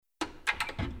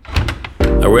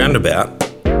A roundabout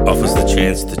offers the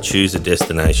chance to choose a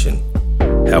destination,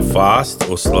 how fast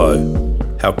or slow,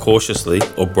 how cautiously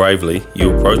or bravely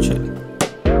you approach it.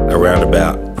 A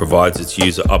roundabout provides its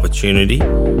user opportunity,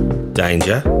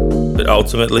 danger, but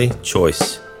ultimately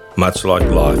choice, much like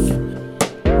life.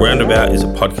 Roundabout is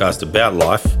a podcast about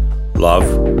life, love,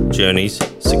 journeys,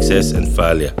 success and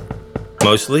failure.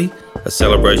 Mostly a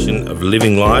celebration of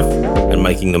living life and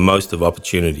making the most of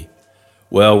opportunity.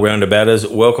 Well, Roundabouters,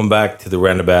 welcome back to the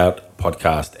Roundabout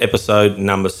podcast, episode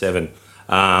number 7.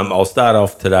 I'll start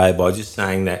off today by just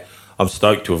saying that I'm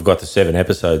stoked to have got to 7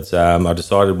 episodes. I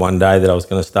decided one day that I was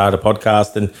going to start a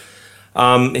podcast,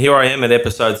 and here I am at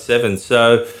episode 7.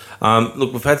 So,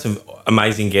 look, we've had some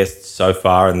amazing guests so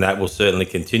far, and that will certainly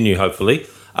continue, hopefully.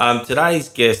 Today's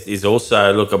guest is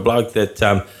also, look, a bloke that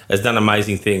has done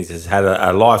amazing things, has had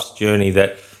a life's journey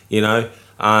that,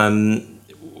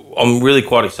 I'm really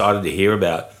quite excited to hear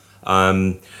about.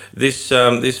 This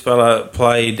fella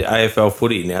played AFL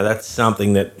footy. Now, that's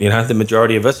something that, the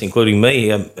majority of us, including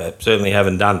me, certainly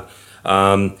haven't done.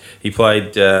 He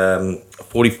played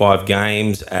 45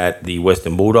 games at the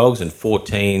Western Bulldogs and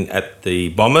 14 at the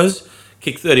Bombers.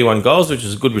 Kicked 31 goals, which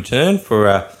is a good return for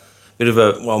a bit of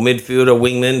a midfielder,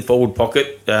 wingman, forward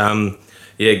pocket.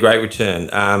 Great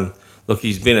return. Look,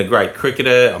 he's been a great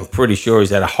cricketer. I'm pretty sure he's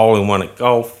had a hole-in-one at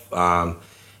golf.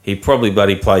 He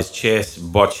probably plays chess,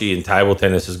 bocce, and table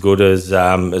tennis as good as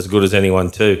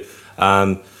anyone too.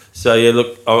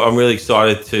 Look, I'm really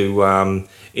excited to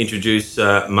introduce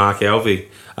Mark Alvey,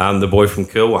 the boy from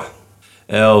Curlwaa.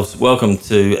 Alves, welcome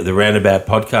to the Roundabout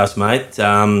podcast, mate.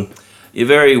 You're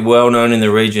very well known in the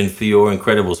region for your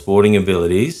incredible sporting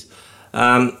abilities.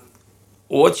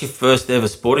 What's your first ever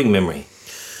sporting memory?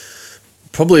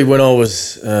 Probably when I was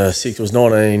 6, it was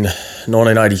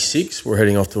 1986. We're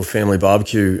heading off to a family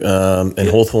barbecue, and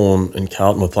Hawthorn and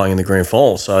Carlton were playing in the grand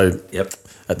final. So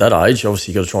at that age,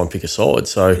 obviously, you've got to try and pick a side.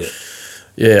 So,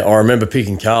 I remember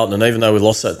picking Carlton, and even though we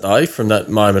lost that day, from that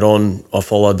moment on, I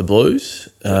followed the Blues.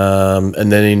 And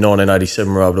then in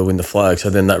 1987, we were able to win the flag. So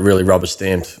then that really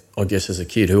rubber-stamped, I guess, as a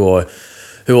kid, who I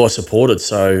supported.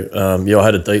 So, I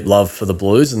had a deep love for the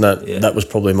Blues, and that was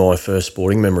probably my first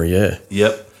sporting memory,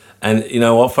 Yep. And you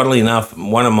know what, funnily enough,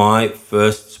 one of my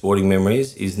first sporting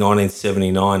memories is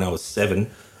 1979. I was 7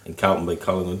 and Carlton beat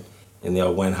Collingwood in the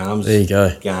old Wayne Harms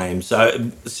game.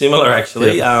 So similar,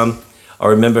 actually. Yep. I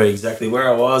remember exactly where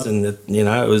I was, and it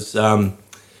was, I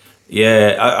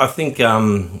think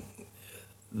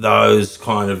those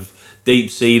kind of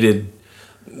deep-seated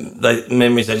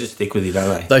memories, they just stick with you, don't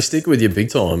they? They stick with you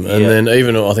big time. And then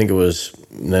even, I think it was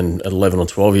then at 11 or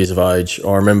 12 years of age,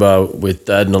 I remember with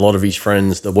Dad and a lot of his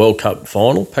friends, the World Cup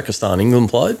final, Pakistan-England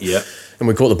played. Yeah. And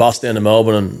we caught the bus down to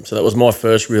Melbourne, and so that was my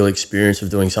first real experience of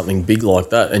doing something big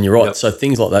like that. And you're right, so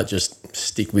things like that just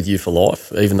stick with you for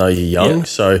life, even though you're young. Yeah.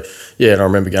 So, and I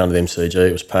remember going to the MCG,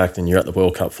 it was packed, and you're at the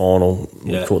World Cup final.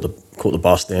 We caught the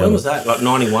bus down. When was that, like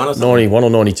 91 or something? 91 or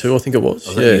 92, I think it was.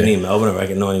 I was in Melbourne, I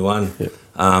reckon, 91. Yeah.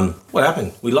 What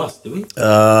happened? We lost, did we?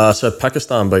 So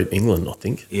Pakistan beat England, I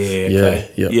think. Yeah,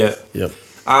 okay. Yeah.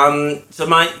 So,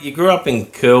 mate, you grew up in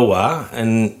Curlwaa,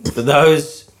 and for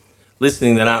those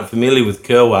listening that aren't familiar with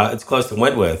Curlwaa, it's close to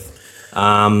Wentworth.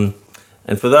 And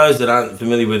for those that aren't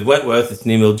familiar with Wentworth, it's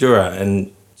near Mildura,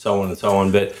 and so on and so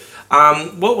on. But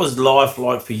what was life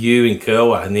like for you in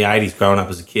Curlwaa in the 80s growing up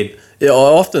as a kid? Yeah, I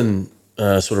often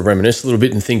sort of reminisce a little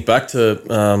bit and think back to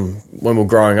when we were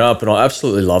growing up, and I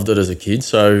absolutely loved it as a kid.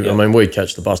 So, I mean, we'd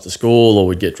catch the bus to school, or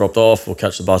we'd get dropped off, or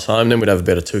catch the bus home, then we'd have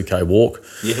about a 2K walk.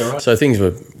 Yeah, right. So things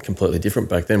were completely different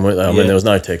back then, weren't they? I mean, there was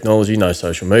no technology, no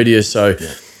social media. So,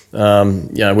 we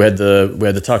had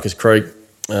the Tuckers Creek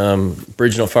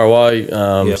bridge not far away.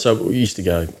 So we used to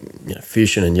go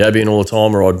fishing and yabbing all the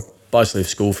time, or I'd basically, if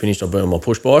school finished, I'd be on my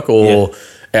push bike, or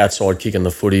outside kicking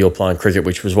the footy or playing cricket,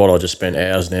 which was what I just spent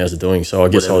hours and hours of doing. So I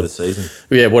guess whatever the season.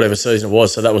 Yeah, whatever season it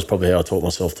was. So that was probably how I taught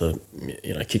myself to,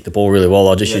 kick the ball really well.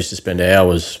 I just used to spend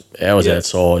hours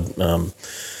outside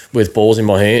with balls in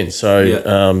my hands. So,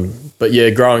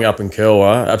 growing up in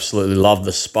Curlwaa, I absolutely loved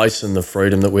the space and the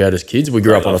freedom that we had as kids. We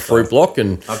grew up on a fruit block,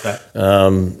 and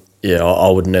I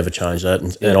would never change that.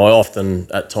 And I often,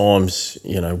 at times,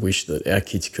 wish that our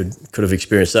kids could have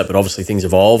experienced that. But obviously things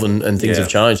evolve and things have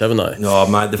changed, haven't they? No,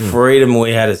 mate, the freedom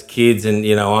we had as kids, and,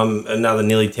 I'm another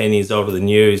nearly 10 years older than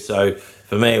you. So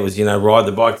for me, it was, ride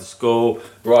the bike to school,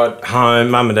 ride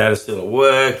home, mum and dad are still at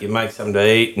work, you make something to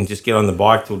eat and just get on the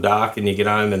bike till dark, and you get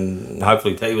home and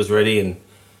hopefully tea was ready. And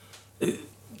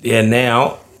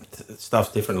now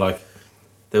stuff's different. Like,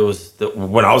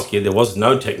 when I was a kid, there was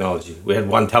no technology. We had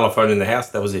one telephone in the house,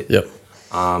 that was it. Yep.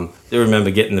 I do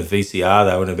remember getting the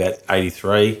VCR though in about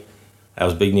 83. That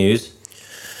was big news.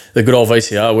 The good old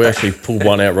VCR, we actually pulled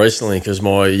one out recently because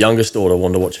my youngest daughter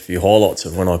wanted to watch a few highlights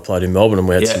of when I played in Melbourne, and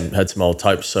we had some old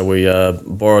tapes. So we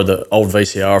borrowed the old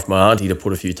VCR off my auntie to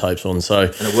put a few tapes on. So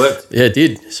and it worked? Yeah, it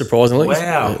did, surprisingly.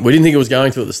 Wow. We didn't think it was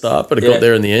going to at the start, but it got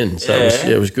there in the end. So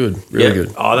it was good, really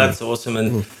good. Oh, that's awesome.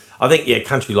 And I think,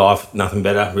 country life, nothing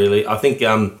better, really. I think,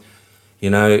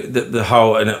 the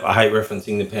whole, and I hate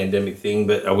referencing the pandemic thing,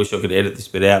 but I wish I could edit this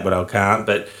bit out, but I can't.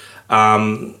 But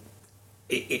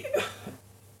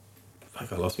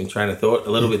I lost my train of thought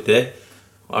a little bit there.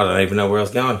 I don't even know where I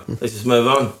was going. Let's just move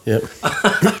on. Yep.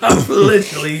 I've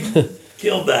literally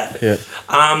killed that. Yeah.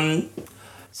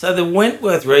 So the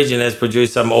Wentworth region has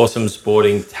produced some awesome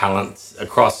sporting talents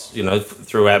across,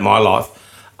 throughout my life.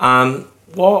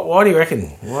 Why do you reckon?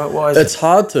 Why is it's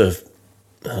hard to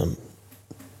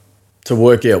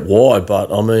work out why,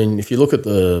 but I mean, if you look at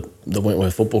the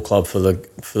Wentworth Football Club for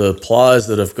the players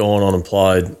that have gone on and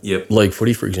played league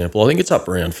footy, for example, I think it's up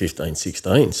around 15,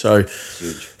 16. So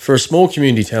for a small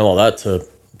community town like that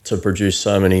to produce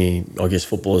so many, I guess,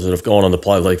 footballers that have gone on to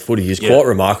play league footy is quite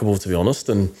remarkable, to be honest.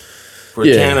 And for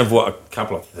a town of a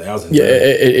couple of thousand. Yeah,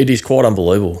 it is quite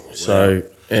unbelievable. Wow. So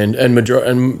and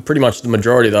pretty much the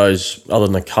majority of those, other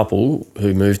than a couple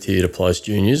who moved here to place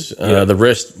juniors, the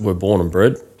rest were born and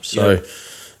bred. So,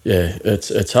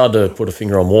 it's hard to put a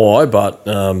finger on why, but...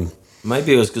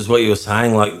 maybe it was because what you were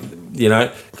saying,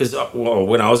 because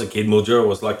when I was a kid, Mildura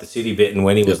was like the city bit, and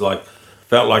when he was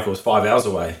felt like it was 5 hours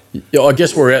away. Yeah, I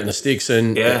guess we're out in the sticks,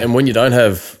 and when you don't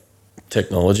have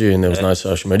technology and there was no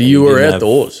social media, you were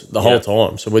outdoors the whole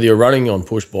time. So whether you're running on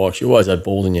push bikes, you always had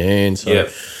balls in your hands. So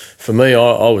for me,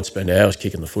 I would spend hours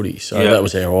kicking the footy. So that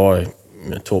was how I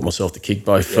taught myself to kick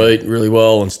both feet really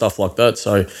well and stuff like that.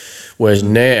 So whereas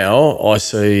now I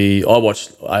watch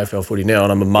AFL footy now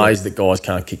and I'm amazed that guys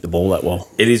can't kick the ball that well.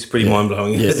 It is pretty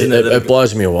mind-blowing, isn't it? It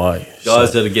blows me away.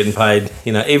 Guys that are getting paid,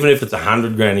 even if it's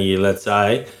 $100,000 a year, let's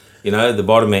say, the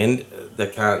bottom end, they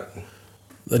can't...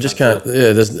 They just can't.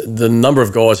 Yeah, there's the number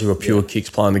of guys who are pure kicks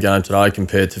playing the game today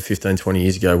compared to 15, 20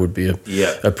 years ago would be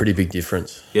a pretty big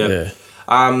difference. Yeah.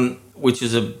 Which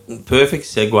is a perfect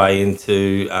segue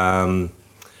into,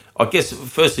 I guess,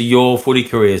 firstly, your footy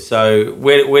career. So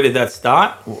where did that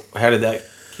start? How did that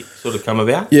sort of come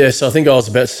about? Yeah, so I think I was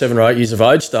about 7 or 8 years of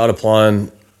age, started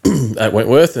playing at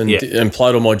Wentworth and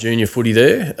played all my junior footy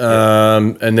there.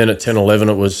 And then at 10, 11,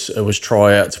 it was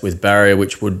tryouts with Barrier,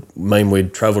 which would mean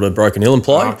we'd travel to Broken Hill and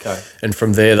play. Oh, okay. And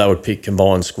from there, they would pick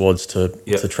combined squads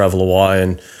to travel away.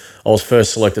 And I was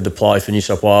first selected to play for New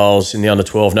South Wales in the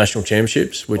under-12 national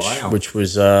championships, which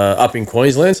was up in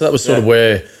Queensland. So that was sort of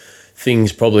where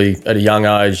things probably at a young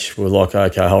age were like,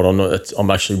 okay, hold on, I'm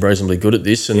actually reasonably good at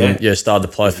this. And started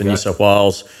to play for New South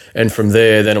Wales. And from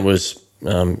there, then it was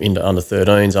into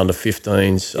under-13s,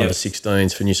 under-15s,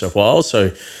 under-16s for New South Wales.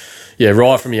 So,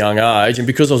 right from a young age. And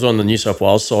because I was on the New South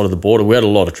Wales side of the border, we had a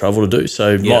lot of travel to do.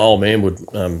 So my old man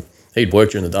would... he'd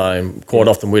work during the day, and quite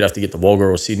often we'd have to get to Wagga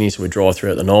or Sydney, so we'd drive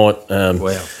throughout the night.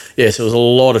 So it was a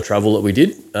lot of travel that we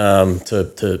did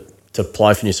to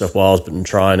play for New South Wales, but and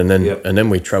train, and then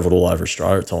we travelled all over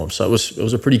Australia at times. So it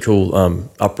was a pretty cool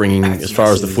upbringing as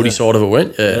far as the footy side of it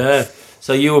went. Yeah.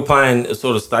 So you were playing a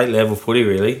sort of state level footy,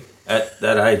 really, at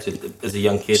that age as a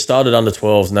young kid. Started under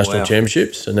 12s national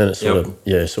championships, and then it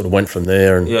sort of went from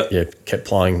there, and kept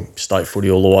playing state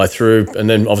footy all the way through, and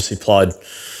then obviously played.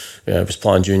 I was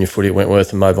playing junior footy at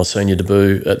Wentworth and made my senior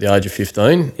debut at the age of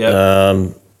 15.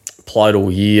 Played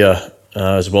all year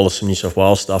as well as some New South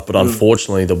Wales stuff, but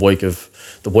unfortunately the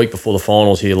week before the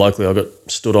finals here locally, I got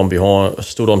stood on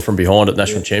from behind at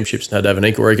national championships and had to have an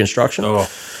ankle reconstruction.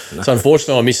 So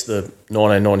unfortunately I missed the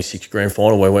 1996 grand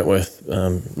final where Wentworth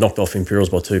knocked off Imperials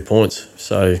by 2 points.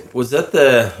 So was that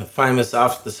the famous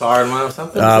after the siren one or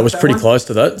something? It was pretty close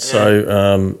to that.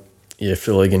 So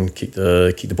Phil Egan kicked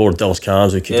the ball to Dallas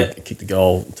Carnes, who kicked the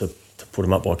goal to put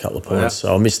him up by a couple of points.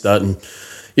 So I missed that, and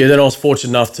then I was fortunate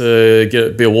enough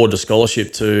to be awarded a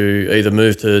scholarship to either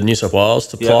move to New South Wales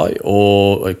to play,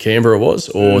 or Canberra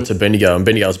or to Bendigo, and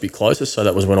Bendigo was a bit closer. So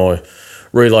that was when I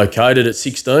relocated at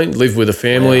 16, lived with a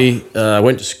family,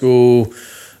 went to school,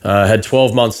 had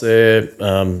 12 months there,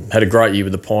 had a great year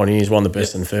with the Pioneers, won the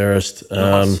best and fairest,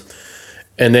 and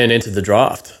then entered the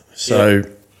draft. So.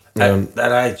 At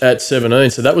that age? At 17.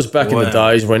 So that was back in the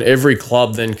days when every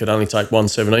club then could only take one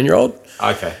 17-year-old.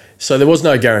 Okay. So there was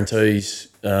no guarantees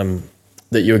that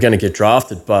you were going to get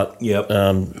drafted, but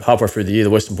halfway through the year, the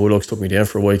Western Bulldogs took me down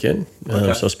for a weekend.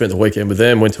 So I spent the weekend with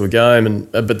them, went to a game,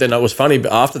 but then it was funny,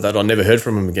 but after that I never heard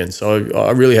from them again. So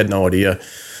I really had no idea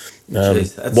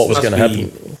what was going to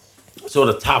happen. sort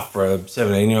of tough for a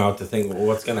 17-year-old to think, well,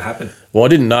 what's going to happen? Well, I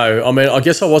didn't know. I mean, I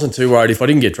guess I wasn't too worried. If I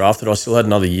didn't get drafted, I still had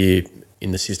another year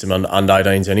in the system under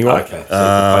 18s anyway. Okay, so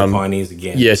you could play Pioneers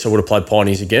again. Yeah, so I would have played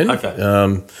Pioneers again.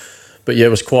 Okay. But yeah, it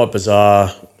was quite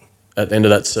bizarre at the end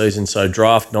of that season. So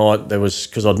draft night, there was,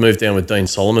 because I'd moved down with Dean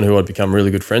Solomon, who I'd become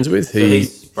really good friends with.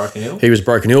 He's Broken Hill? He was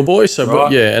Broken Hill boy. So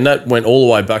right. yeah, and that went all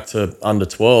the way back to under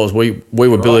 12s. We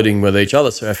were billeting with each other,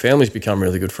 so our families become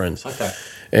really good friends. Okay.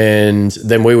 And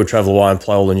then we would travel away and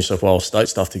play all the New South Wales state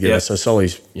stuff together. Yep. So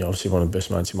Solly's, obviously one of the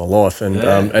best mates in my life, and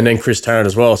then Chris Tarrant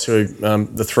as well. So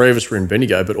the three of us were in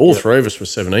Bendigo, but all three of us were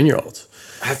 17-year-olds.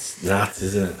 That's nuts,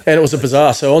 isn't it? And it was a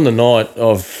bizarre. So on the night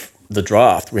of the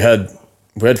draft, we had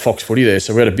Fox Footy there,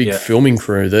 so we had a big filming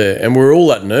crew there, and we were all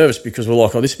that nervous because we're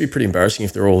like, oh, this would be pretty embarrassing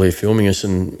if they're all here filming us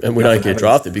and we don't get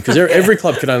drafted, because every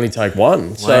club could only take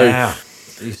one. So, wow.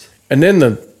 And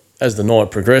then as the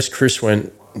night progressed, Chris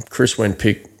went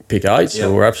pick 8,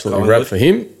 so we're absolutely wrapped for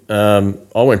him.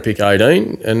 I went pick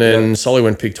 18, and then Solly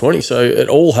went pick 20. So it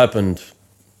all happened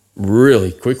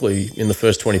really quickly in the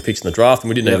first 20 picks in the draft, and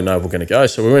we didn't even know we were going to go.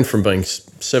 So we went from being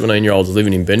 17-year-olds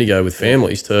living in Bendigo with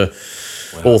families to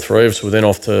all three of us were then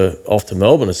off to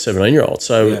Melbourne as 17-year-olds.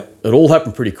 So it all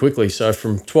happened pretty quickly. So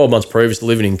from 12 months previous to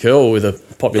living in Curlwaa with a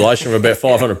population of about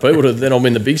 500 people to then I'm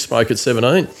in the big smoke at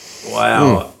 17.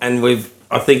 Wow. And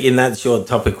I think in that short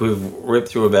topic, we've ripped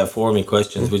through about 4 of my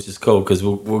questions, which is cool because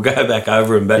we'll go back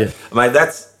over them. But, mate,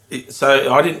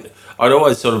 I'd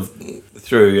always sort of,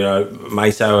 through,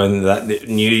 Meso and that,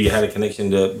 knew you had a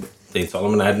connection to Dean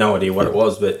Solomon. I had no idea what it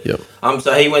was. But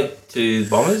so he went to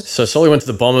Bombers? So Solly went to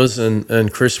the Bombers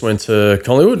and Chris went to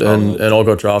Collingwood and I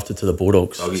got drafted to the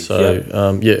Bulldogs.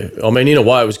 I mean, in a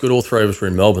way, it was good. All three of us were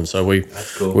in Melbourne, so we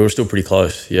were still pretty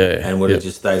close, And would have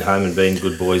just stayed home and been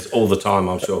good boys all the time,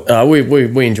 I'm sure.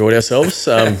 We enjoyed ourselves.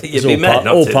 You'd be mad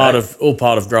not to. All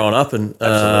part of growing up, and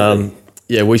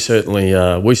we certainly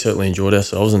enjoyed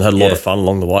ourselves and had a lot of fun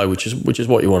along the way, which is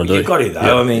what you want to do. You got it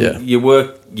though. I mean, you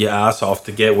work your ass off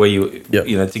to get where you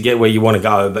to get where you want to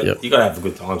go, but you got to have a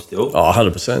good time still. Oh,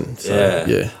 100%.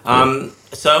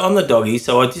 So on the doggy,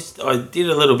 so I did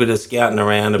a little bit of scouting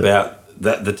around about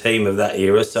the team of that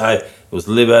era. So it was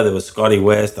Libba, there was Scotty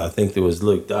West, I think there was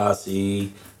Luke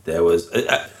Darcy, there was.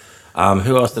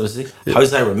 Who else did I see?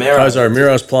 Jose Romero. Jose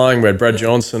Romero was playing. We had Brad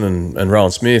Johnson and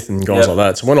Rowan Smith and guys like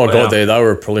that. So when I got there, they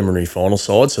were a preliminary final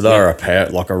side. So they were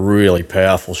a really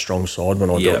powerful, strong side when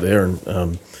I got there.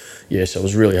 And so it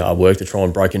was really hard work to try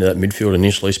and break into that midfield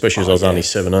initially, especially as I was only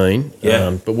 17.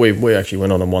 But we actually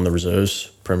went on and won the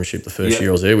reserves premiership the first year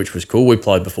I was there, which was cool. We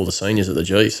played before the seniors at the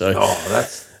G. So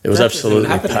it was absolutely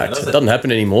packed. It doesn't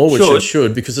happen anymore, which it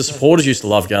should, because the supporters used to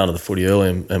love going to the footy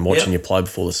early and watching you play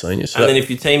before the seniors. So and then if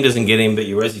your team doesn't get in, but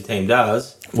your Resi team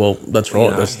does. Well, that's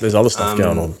right. There's other stuff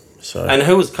going on. So and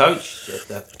who was coach?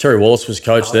 Terry Wallace was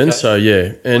coach then. So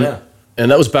and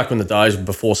that was back when the days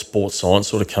before sports science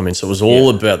sort of come in. So it was all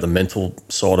about the mental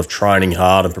side of training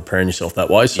hard and preparing yourself that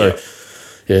way. So.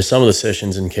 Some of the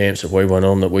sessions and camps that we went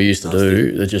on that we used to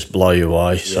do, they just blow you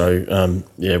away. So,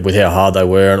 with how hard they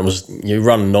were. And it was, you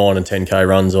run 9 and 10K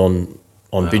runs on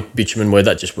bitumen, where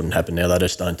that just wouldn't happen now. They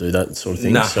just don't do that sort of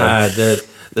thing. No,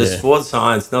 the sports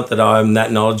science, not that I'm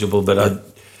that knowledgeable, but I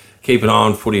keep an eye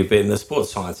on footy a bit, and the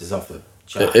sports science is off the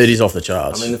charts. It is off the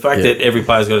charts. I mean, the fact that every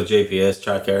player's got a GPS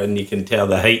tracker and you can tell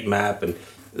the heat map and...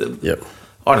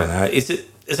 I don't know. Is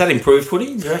that improved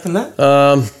footy? Do you reckon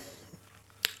that?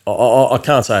 I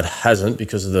can't say it hasn't,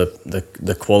 because of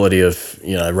the quality of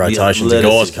rotations of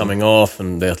guys coming off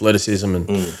and the athleticism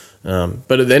and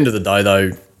but at the end of the day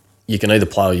though, you can either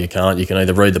play or you can't. You can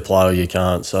either read the play or you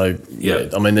can't. So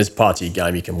I mean, there's parts of your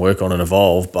game you can work on and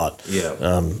evolve, but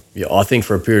I think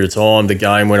for a period of time the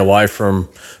game went away from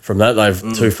that.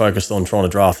 They've too focused on trying to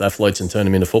draft athletes and turn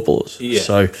them into footballers.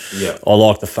 So I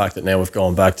like the fact that now we've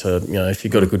gone back to, if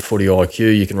you've got a good footy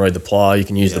IQ, you can read the play, you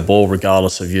can use the ball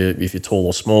regardless of if you're tall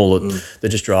or small. They're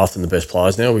just drafting the best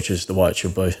players now, which is the way it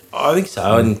should be. I think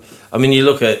so. And I mean, you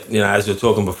look at, as we were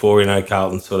talking before,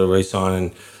 Carlton sort of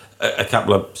re-signing a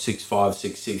couple of 6'5",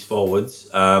 6'6" forwards.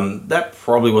 That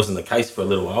probably wasn't the case for a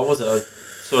little while, was it?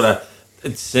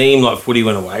 It seemed like footy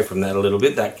went away from that a little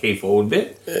bit, that key forward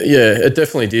bit. Yeah, it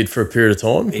definitely did for a period of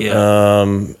time.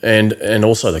 And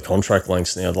also the contract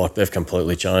lengths now, they've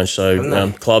completely changed.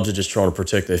 So clubs are just trying to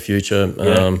protect their future.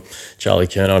 Charlie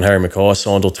Curnow and Harry Mackay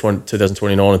signed till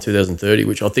 2029 and 2030,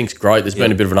 which I think is great. There's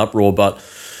been a bit of an uproar, but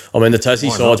I mean, the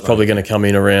Tassie side's probably going to come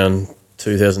in around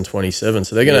 2027,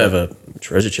 so they're going to have a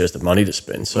treasure chest of money to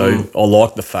spend. So I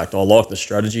like the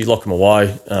strategy, lock them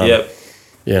away.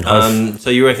 So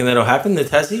you reckon that'll happen, the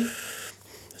Tassie?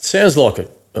 It sounds like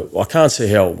it. I can't see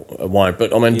how it won't,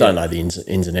 but I mean, don't know the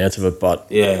ins and outs of it. But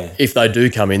if they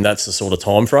do come in, that's the sort of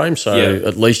time frame. So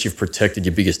at least you've protected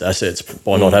your biggest assets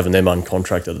by not having them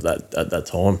uncontracted at that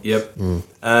time. Yep.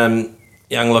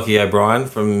 Young Lockie O'Brien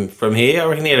from here, I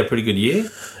reckon he had a pretty good year.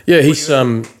 Yeah,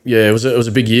 it was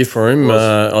a big year for him.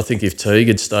 I think if Teague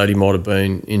had stayed, he might have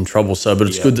been in trouble. So, but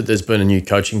it's good that there's been a new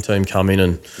coaching team come in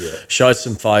and showed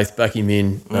some faith, back him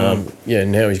in.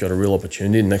 Now he's got a real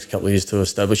opportunity in the next couple of years to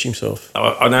establish himself.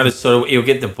 I noticed sort of he'll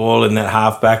get the ball in that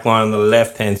half back line on the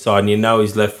left hand side, and you know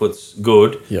his left foot's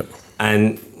good. Yep.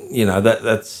 And you know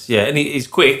that's and he's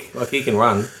quick, like he can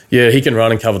run. Yeah, he can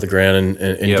run and cover the ground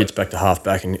and gets back to half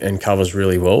back and covers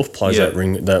really well. Plays that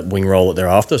wing role that they're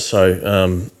after.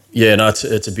 So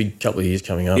it's a big couple of years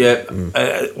coming up. Yeah,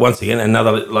 once again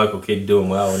another local kid doing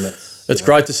well, and it's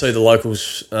great to see the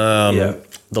locals, the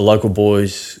local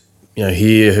boys,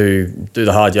 here who do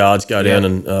the hard yards, go down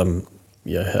and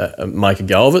make a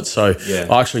go of it. So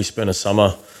I actually spent a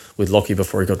summer with Lockie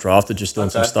before he got drafted, just doing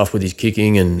some stuff with his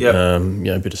kicking and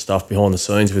a bit of stuff behind the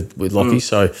scenes with Lockie.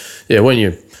 So when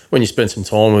you spend some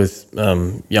time with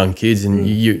young kids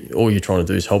and all you're trying to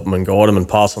do is help them and guide them and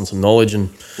pass on some knowledge. And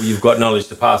you've got knowledge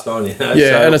to pass on,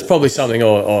 and it's probably something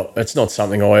it's not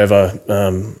something I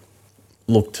ever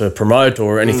look to promote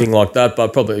or anything like that,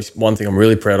 but probably one thing I'm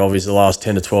really proud of is the last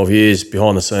 10 to 12 years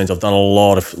behind the scenes I've done a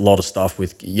lot of stuff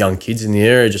with young kids in the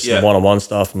area, just some one-on-one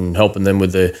stuff and helping them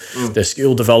with their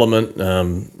skill development,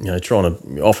 trying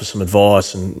to offer some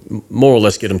advice and more or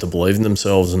less get them to believe in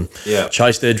themselves and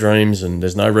chase their dreams. And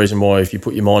there's no reason why if you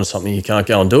put your mind to something you can't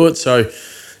go and do it. So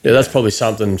that's probably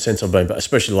something since I've been back,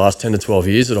 especially the last 10 to 12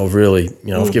 years, that I've really,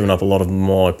 I've given up a lot of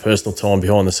my personal time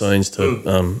behind the scenes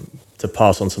to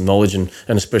pass on some knowledge and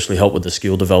especially help with the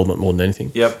skill development more than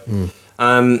anything. Yep.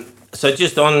 So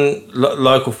just on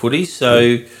local footy,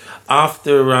 so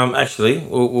after,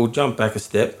 we'll jump back a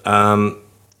step. After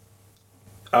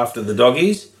the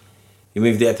Doggies, you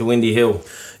moved out to Windy Hill.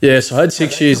 Yeah, so I had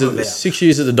 6 years at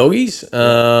the Doggies.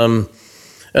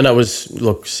 And that was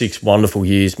 6 wonderful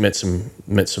years. Met some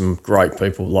great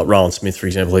people like Rowan Smith, for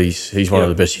example. He's one of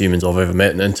the best humans I've ever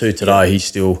met, and to today he's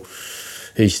still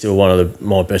one of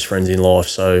my best friends in life.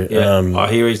 So I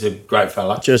hear he's a great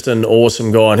fella. Just an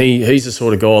awesome guy, and he's the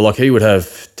sort of guy he would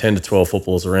have 10 to 12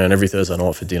 footballers around every Thursday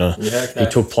night for dinner. Yeah, okay.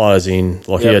 He took players in,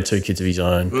 he had 2 kids of his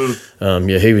own.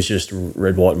 He was just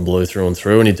red, white, and blue through and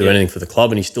through, and he'd do anything for the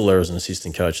club, and he's still there as an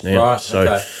assistant coach now. Right. So.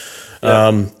 Okay.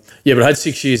 But I had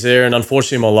 6 years there, and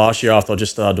unfortunately my last year after I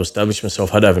just started to establish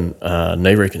myself, I had to have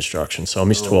knee reconstruction, so I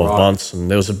missed 12 months, and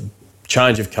there was a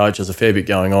change of coach. There's a fair bit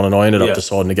going on, and I ended up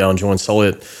deciding to go and join Solly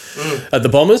at the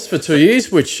Bombers for 2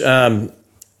 years, which, from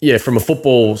a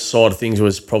football side of things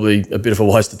was probably a bit of a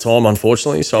waste of time,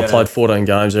 unfortunately. So I played 14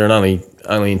 games there, and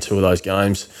only in 2 of those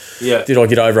games did I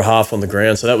get over half on the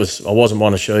ground. So I wasn't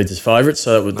one of Sheeds' favourites,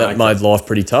 so that made life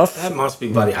pretty tough. That must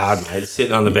be bloody hard, mate,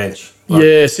 sitting on the bench.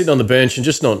 Sitting on the bench and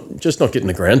just not getting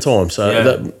the ground time.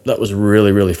 So that was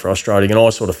really, really frustrating. And I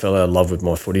sort of fell out of love with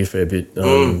my footy a fair bit,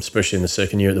 especially in the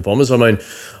second year at the Bombers. I mean,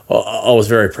 I was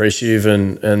very appreciative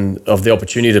and of the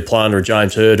opportunity to play under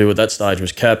James Hird, who at that stage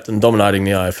was captain, dominating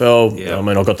the AFL. Yeah. I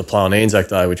mean, I got to play on Anzac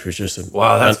Day, which was just an cool.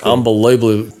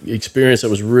 unbelievable experience. It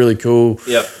was really cool.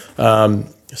 Yep.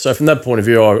 So from that point of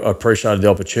view, I appreciated the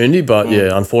opportunity, but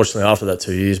unfortunately after that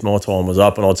 2 years, my time was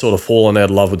up and I'd sort of fallen out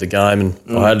of love with the game, and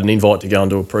I had an invite to go and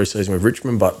do a pre-season with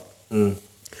Richmond, but I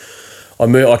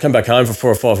came back home for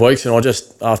 4 or 5 weeks, and I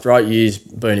just, after 8 years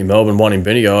being in Melbourne, 1 in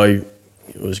Bendigo,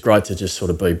 it was great to just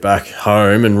sort of be back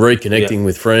home and reconnecting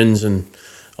with friends, and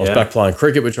I was back playing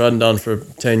cricket, which I hadn't done for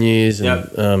 10 years,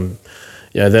 and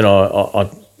then I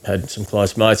had some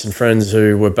close mates and friends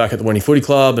who were back at the Wendy Footy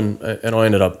Club, and I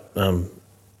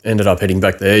ended up heading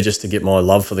back there just to get my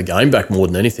love for the game back more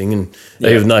than anything. And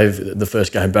even though the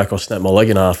first game back I snapped my leg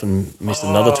in half and missed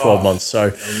another 12 months. So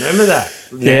I remember that.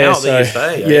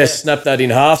 Snapped that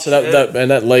in half. So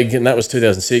that leg, and that was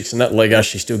 2006, and that leg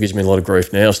actually still gives me a lot of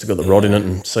grief now. I've still got the rod in it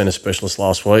and seen a specialist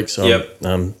last week. So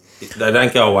they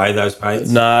don't go away, those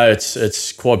pains. No,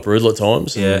 it's quite brutal at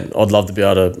times. And I'd love to be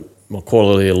able to, my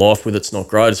quality of life with it's not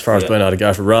great as far as being able to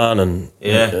go for a run and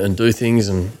do things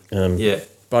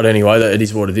But anyway, it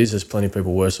is what it is. There's plenty of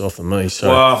people worse off than me. So.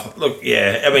 Well, look,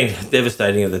 I mean,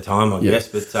 devastating at the time, I guess,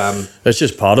 but it's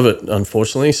just part of it,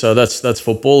 unfortunately. So that's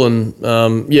football, and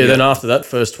then after that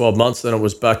first 12 months, then it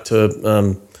was back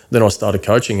to. Then I started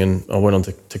coaching, and I went on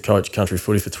to coach country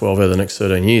footy for 12 out of the next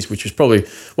 13 years, which was probably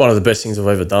one of the best things I've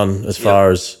ever done as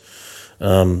far as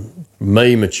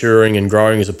me maturing and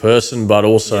growing as a person, but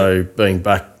also being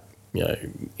back,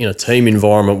 in a team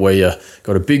environment where you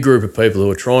got a big group of people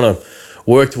who are trying to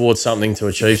work towards something to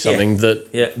achieve something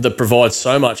that provides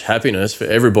so much happiness for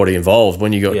everybody involved.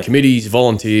 When you got committees,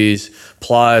 volunteers,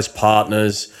 players,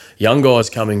 partners, young guys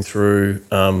coming through,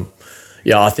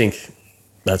 I think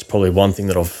that's probably one thing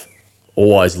that I've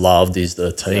always loved is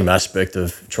the team aspect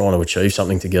of trying to achieve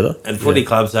something together. And footy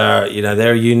clubs are,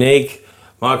 they're a unique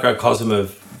microcosm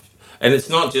of, and it's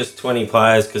not just 20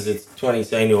 players because it's 20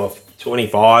 senior or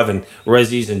 25 and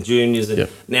resis and juniors, and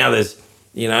now there's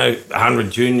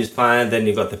 100 juniors playing. Then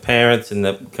you've got the parents and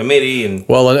the committee, and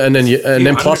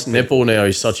then plus netball now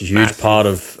is such a huge part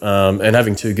of, and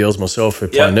having two girls myself who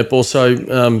play netball,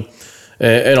 so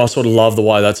and I sort of love the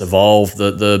way that's evolved.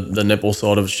 The netball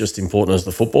side of it's just important as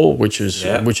the football, which is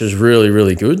really,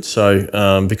 really good.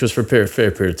 So because for a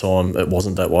fair period of time it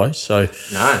wasn't that way. So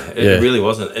it really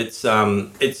wasn't. It's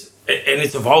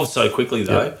evolved so quickly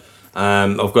though.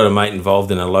 I've got a mate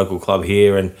involved in a local club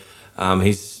here, and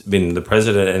he's been the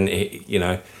president, and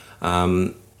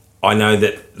I know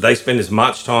that they spend as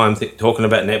much time talking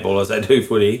about netball as they do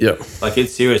footy. Like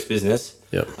it's serious business.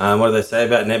 What do they say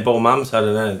about netball mums? I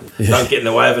don't know. Don't get in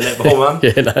the way of a netball mum.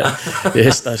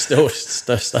 Yes, they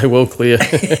stay well clear.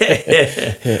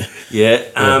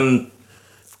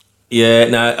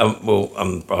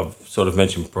 I've sort of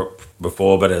mentioned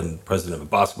before, but I'm president of a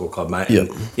basketball club, mate. And,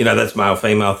 that's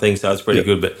male-female thing, so it's pretty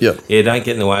good. But don't get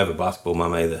in the way of a basketball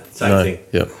mum either. Same thing.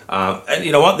 And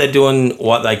you know what? They're doing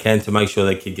what they can to make sure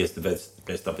their kid gets the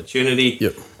best opportunity.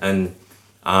 And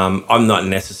I'm not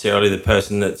necessarily the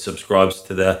person that subscribes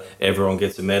to the everyone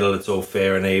gets a medal, it's all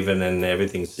fair and even and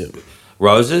everything's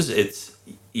roses. It's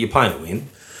you're playing to win.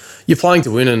 You're playing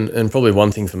to win, and probably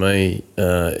one thing for me,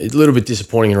 a little bit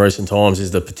disappointing in recent times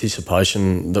is the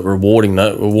participation, that rewarding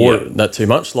that too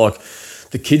much. Like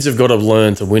the kids have got to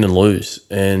learn to win and lose,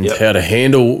 and how to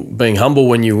handle being humble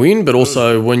when you win, but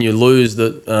also when you lose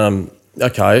that,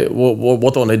 okay,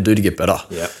 what do I need to do to get better?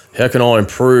 How can I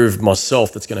improve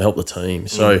myself that's going to help the team?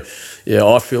 So,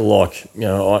 I feel like,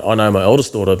 I know my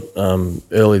eldest daughter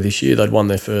early this year, they'd won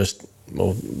their first,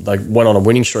 they went on a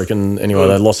winning streak, and anyway,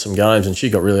 they lost some games and she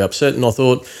got really upset, and I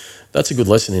thought, that's a good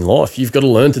lesson in life. You've got to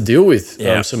learn to deal with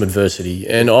some adversity.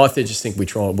 And I just think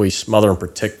we smother and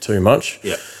protect too much.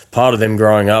 Part of them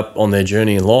growing up on their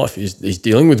journey in life is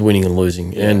dealing with winning and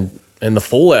losing and the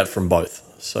fallout from both.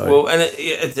 So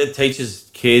it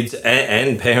teaches kids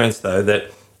and parents though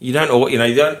that you don't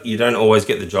always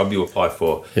get the job you apply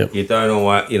for. You don't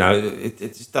always, it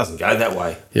just doesn't go that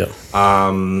way.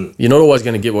 You're not always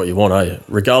going to get what you want, are you?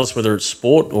 Regardless whether it's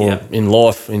sport or in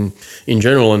life in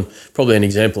general. And probably an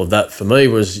example of that for me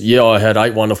was I had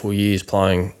 8 wonderful years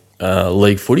playing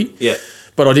league footy.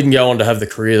 But I didn't go on to have the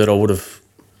career that I would have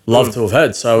loved to have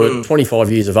had. So at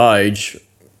 25 years of age,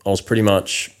 I was pretty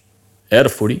much out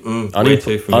of footy,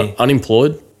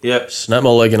 unemployed. Snapped my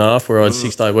leg in half where I had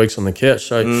 6 to 8 weeks on the couch.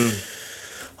 So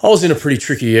I was in a pretty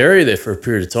tricky area there for a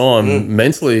period of time,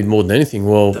 mentally more than anything.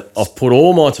 Well, I've put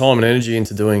all my time and energy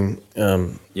into doing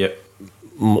the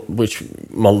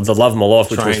love of my life,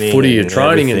 which was footy and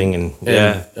training.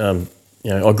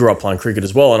 I grew up playing cricket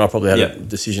as well, and I probably had a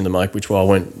decision to make which way I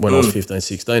went when I was 15,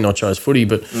 16. I chose footy,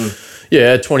 but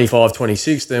at 25,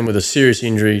 26, then with a serious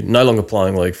injury, no longer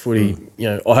playing league footy,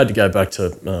 I had to go back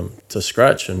to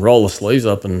scratch and roll the sleeves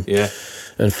up and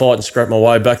fight and scrap my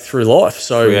way back through life.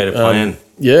 So create a plan.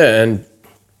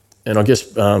 And I guess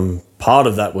part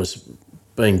of that was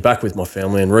being back with my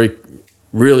family and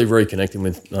really reconnecting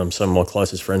with some of my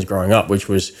closest friends growing up, which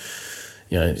was,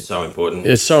 so important.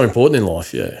 It's so important in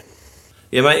life, Yeah,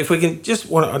 mate. If we can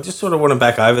I just sort of want to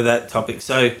back over that topic.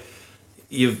 So,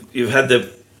 you've had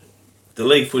the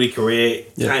league footy career,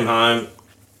 came home,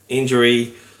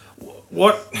 injury.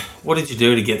 What did you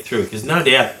do to get through? Because no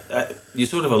doubt you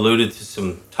sort of alluded to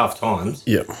some tough times.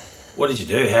 What did you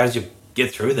do? How did you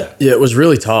get through that? Yeah, it was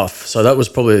really tough. So that was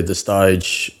probably at the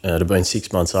stage. It had been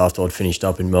 6 months after I'd finished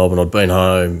up in Melbourne. I'd been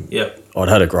home. I'd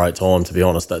had a great time, to be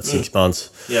honest. That 6 months.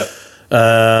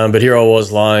 But here I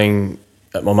was laying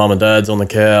at my mum and dad's on the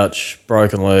couch,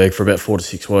 broken leg for about 4 to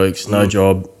 6 weeks, no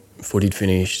job, footy'd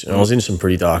finished. And I was in some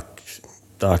pretty dark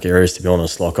areas, to be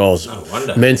honest. Like I was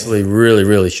mentally really,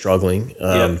 really struggling.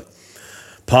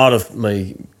 Part of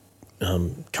me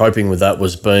coping with that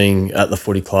was being at the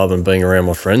footy club and being around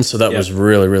my friends. So that was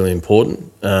really, really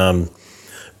important.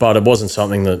 But it wasn't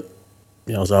something that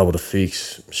I was able to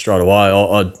fix straight away.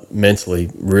 I mentally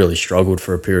really struggled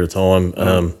for a period of time.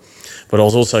 But I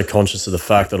was also conscious of the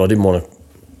fact that I didn't want to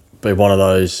be one of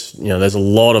those, there's a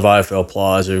lot of AFL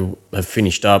players who have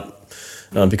finished up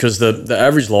because the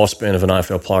average lifespan of an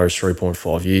AFL player is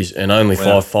 3.5 years and only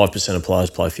 5% of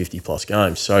players play 50-plus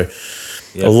games. So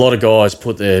a lot of guys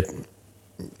put their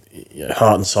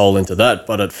heart and soul into that,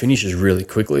 but it finishes really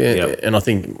quickly. And I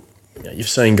think you've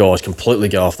seen guys completely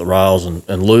go off the rails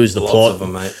and lose the plot. Of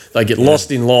them, mate. They get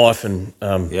lost in life, and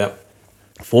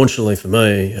fortunately for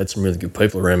me, had some really good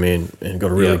people around me and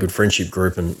got a really good friendship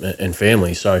group and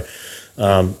family. So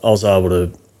I was able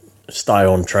to stay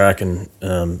on track and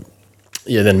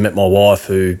then met my wife,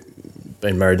 who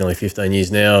been married nearly 15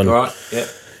 years now.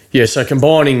 And so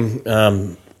combining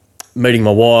meeting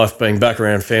my wife, being back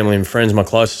around family and friends, my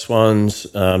closest ones,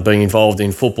 being involved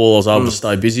in football, I was able to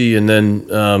stay busy, and then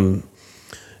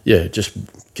just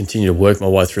continue to work my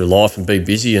way through life and be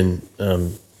busy, and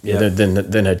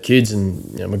then had kids,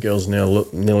 and my girl's now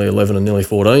nearly 11 and nearly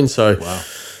 14. So,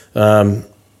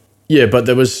 but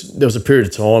there was a period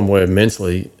of time where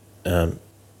mentally,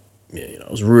 I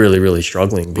was really, really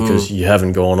struggling because you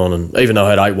haven't gone on, and even though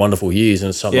I had 8 wonderful years, and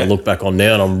it's something I look back on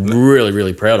now and I'm really,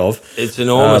 really proud of. It's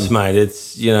enormous, mate.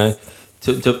 It's, I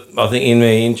think in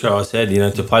the intro I said,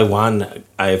 to play one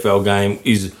AFL game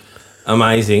is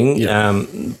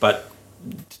amazing, but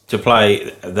to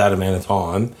play that amount of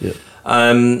time.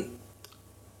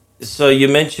 So you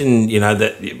mentioned,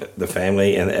 that the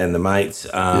family and the mates.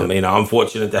 I'm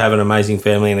fortunate to have an amazing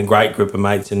family and a great group of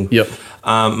mates, and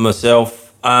myself.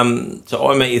 So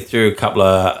I met you through a couple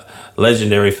of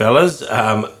legendary fellas,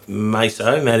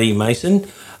 Matty Mason,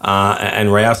 and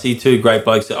Rousey, 2 great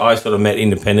blokes that I sort of met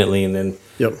independently, and then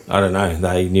I don't know,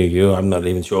 they knew you. I'm not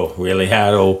even sure really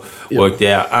how it all worked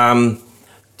out.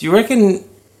 Do you reckon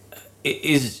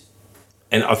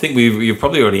and I think you've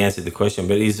probably already answered the question,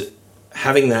 but is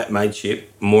having that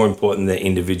mateship more important than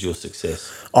individual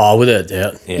success? Oh, without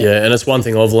doubt. Yeah, and it's one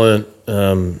thing I've learned,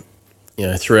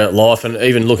 throughout life, and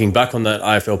even looking back on that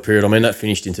AFL period. I mean, that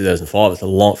finished in 2005.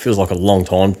 Feels like a long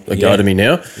time ago to me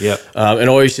now. And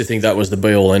I used to think that was the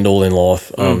be all end all in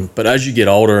life. But as you get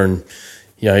older, and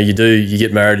you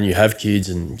get married and you have kids,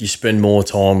 and you spend more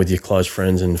time with your close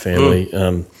friends and family.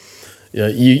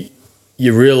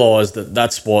 You realise that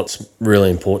that's what's really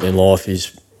important in life,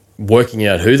 is working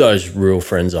out who those real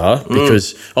friends are,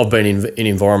 because I've been in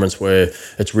environments where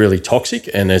it's really toxic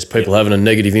and there's people having a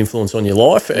negative influence on your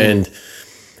life, and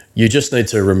you just need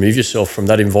to remove yourself from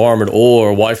that environment or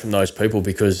away from those people,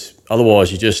 because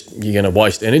otherwise you're going to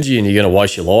waste energy and you're going to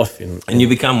waste your life. And you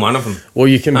become one of them. Well,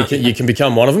 you can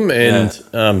become one of them, and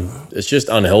it's just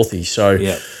unhealthy. So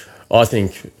I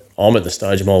think I'm at the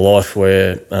stage of my life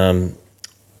where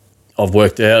I've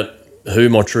worked out who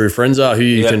my true friends are, who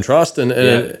you can trust, and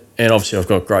obviously I've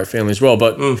got great family as well.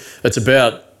 But it's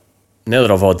about, now that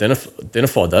I've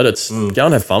identified that, it's go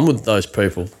and have fun with those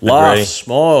people. Laugh,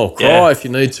 smile, cry if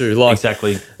you need to.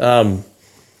 Exactly.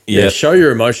 Show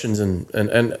your emotions and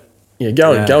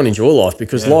go and enjoy life,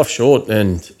 because life's short,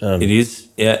 and it is.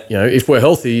 If we're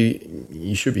healthy,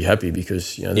 you should be happy,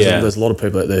 because there's a lot of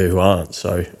people out there who aren't.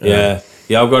 So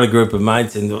I've got a group of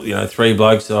mates, and 3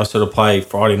 blokes that I sort of play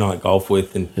Friday night golf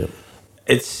with, and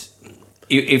it's,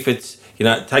 if it's,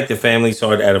 take the family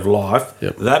side out of life,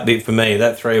 that bit for me,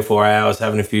 that 3 or 4 hours,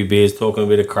 having a few beers, talking a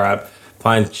bit of crap,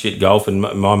 playing shit golf, and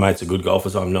my mates are good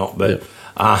golfers, I'm not, but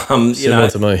similar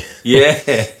to me.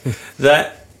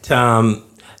 That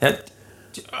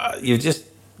you've just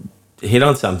hit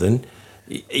on something.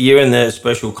 You're in the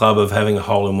special club of having a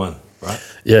hole-in-one, right?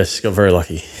 Yes, got very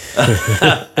lucky.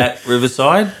 At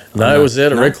Riverside? No, it was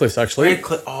out at Redcliffe, actually.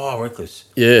 Redcliffe.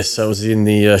 Yes, I was in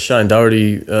the Shane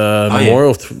Doherty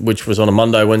Memorial, which was on a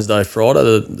Monday, Wednesday, Friday,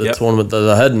 the tournament that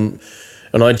they had. And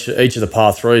on each of the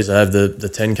par 3s, they have the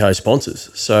 10K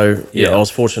sponsors. So, I was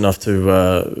fortunate enough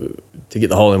to get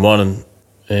the hole-in-one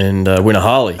and win a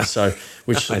Harley. So,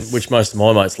 which most of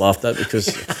my mates laughed at,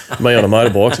 because me on a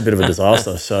motorbike's a bit of a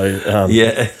disaster. So,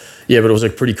 but it was a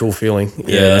pretty cool feeling.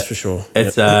 That's for sure.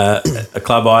 It's a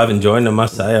club I haven't joined, I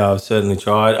must say. I've certainly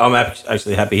tried. I'm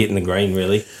actually happy hitting the green,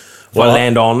 really. If I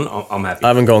land on, I'm happy. I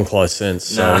haven't gone close since,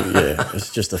 so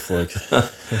it's just a fluke.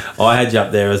 I had you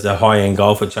up there as a high-end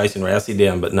golfer chasing Rousey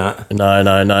down, but nah.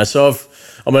 No. So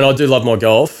I do love my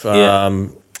golf.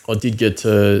 I did get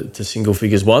to single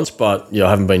figures once, but I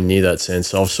haven't been near that since.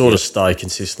 So I've sort of stayed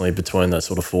consistently between that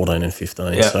sort of 14 and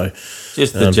 15. Yeah. So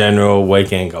just the general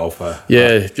weekend golfer.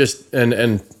 Yeah, just and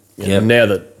now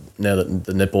that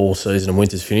the netball season and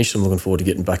winter's finished, I'm looking forward to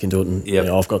getting back into it. And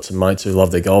I've got some mates who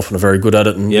love their golf and are very good at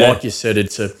it. And like you said,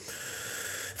 it's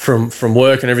from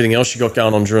work and everything else you got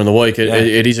going on during the week,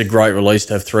 it is a great release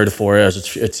to have 3 to 4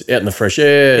 hours. It's out in the fresh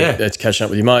air. It's catching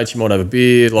up with your mates. You might have a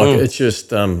beer. It's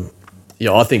just.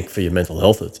 I think for your mental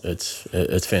health,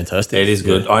 it's fantastic. It is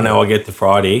good. I know I get to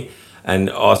Friday,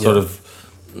 and I sort of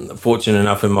fortunate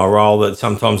enough in my role that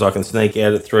sometimes I can sneak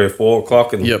out at 3 or 4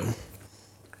 o'clock, and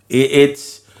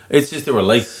it's just a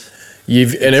release.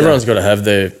 Everyone's got to have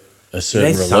their a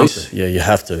certain release. Something. Yeah, you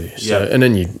have to. So, and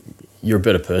then you're a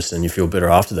better person and you feel better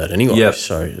after that anyway. Yep.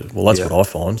 So, that's what I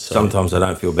find. So. Sometimes I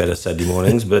don't feel better Saturday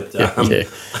mornings, but yeah.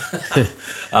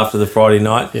 after the Friday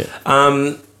night. Yeah.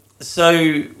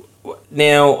 So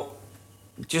now,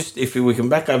 just if we can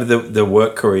back over the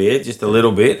work career just a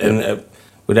little bit, and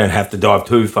we don't have to dive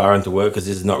too far into work because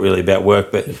this is not really about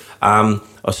work, but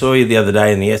I saw you the other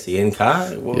day in the SEN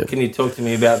car. Well, can you talk to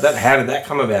me about that? How did that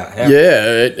come about?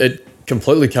 It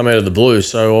completely came out of the blue.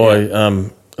 So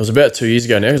it was about 2 years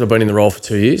ago now because I've been in the role for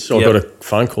 2 years. So I got a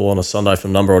phone call on a Sunday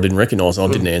from a number I didn't recognise and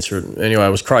I didn't answer it. Anyway, it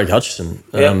was Craig Hutchison.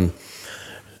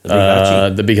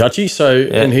 The big Hutchie. So,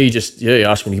 and he just, he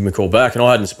asked me to give him a call back, and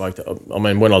I hadn't spoken to, I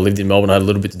mean, when I lived in Melbourne, I had a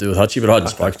little bit to do with Hutchie, but I hadn't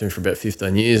spoken to him for about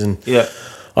 15 years. And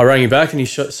I rang him back and he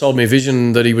sold me a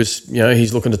vision that he was,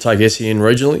 he's looking to take SEN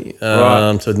regionally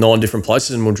to 9 different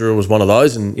places, and Mildura was one of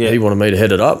those, and he wanted me to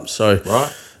head it up. So,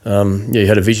 he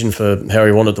had a vision for how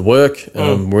he wanted to work.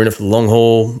 We're in it for the long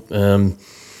haul. And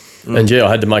I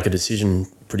had to make a decision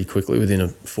pretty quickly within a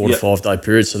 4 to 5 day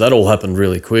period. So that all happened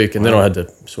really quick. And then I had to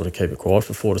sort of keep it quiet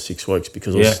for 4 to 6 weeks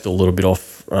because I was still a little bit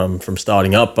off from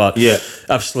starting up. But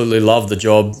absolutely loved the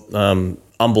job.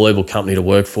 Unbelievable company to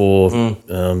work for.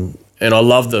 And I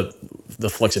love the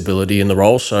flexibility in the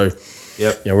role. So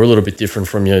we're a little bit different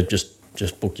from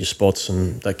just book your spots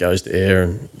and that goes to air,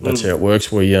 and that's how it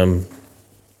works. We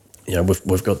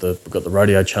we've got the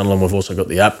radio channel, and we've also got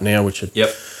the app now, which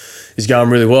is going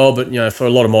really well. But for a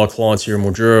lot of my clients here in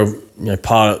Mildura,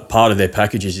 part of their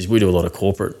packages is we do a lot of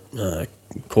corporate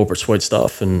suite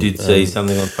stuff. And did see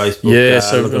something on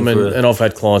Facebook? And I've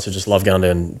had clients who just love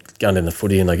going down the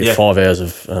footy, and they get 5 hours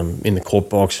of in the court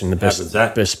box in the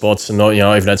best spots. And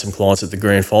I even had some clients at the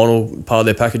grand final. Part of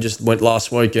their packages went last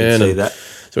weekend. See that.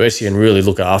 So SEN really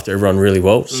look after everyone really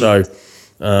well. So.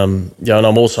 And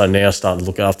I'm also now starting to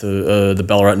look after the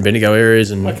Ballarat and Bendigo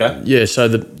areas, and so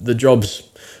the job's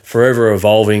forever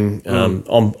evolving.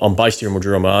 I'm based here in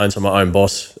Mildura on my own, so I'm my own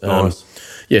boss.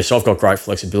 So I've got great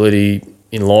flexibility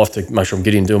in life to make sure I'm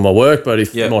getting and doing my work. But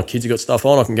if my kids have got stuff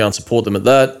on, I can go and support them at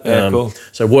that. Cool.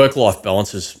 So work-life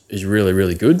balance is really,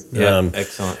 really good.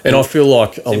 Excellent. And I feel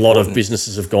like a lot of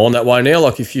businesses have gone that way now.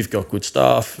 Like if you've got good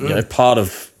staff, part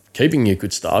of keeping your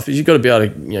good staff is you've got to be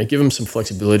able to give them some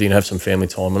flexibility and have some family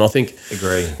time. And I think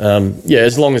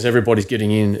as long as everybody's getting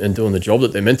in and doing the job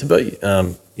that they're meant to be,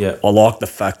 I like the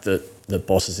fact that the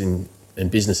bosses and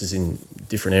businesses in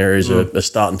different areas are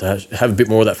starting to have a bit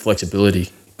more of that flexibility.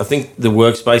 I think the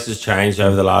workspace has changed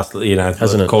over the last,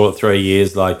 hasn't it? Call it 3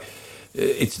 years. Like,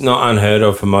 it's not unheard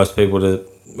of for most people to,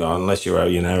 unless you're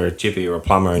a chippy or a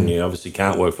plumber and you obviously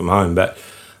can't work from home, but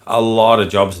a lot of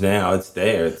jobs now, it's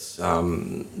there. It's,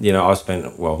 I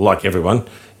spent, like everyone,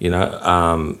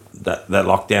 that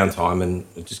lockdown time, and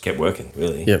it just kept working,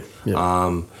 really.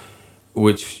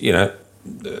 Which,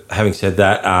 having said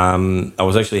that, I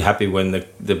was actually happy when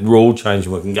the rule changed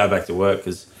and we can go back to work,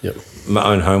 because my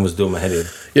own home was doing my head in.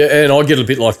 Yeah, and I get a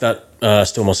bit like that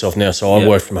still myself now. So I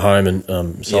work from home, and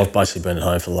I've basically been at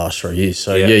home for the last 3 years.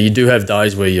 So you do have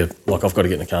days where you're like, I've got to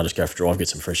get in the car, just go for a drive, get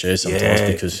some fresh air sometimes,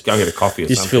 because go and get a coffee or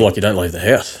you just feel like you don't leave the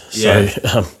house.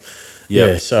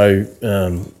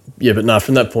 But no,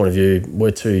 from that point of view,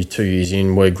 we're two years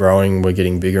in, we're growing, we're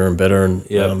getting bigger and better, and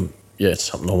it's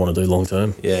something I want to do long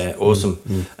term. Yeah, awesome.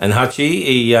 And Hutchie,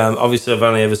 he obviously I've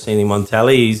only ever seen him on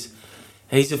telly.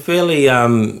 He's a fairly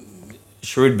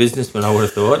shrewd businessman, I would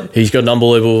have thought. He's got an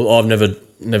unbelievable. I've never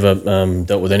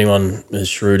dealt with anyone as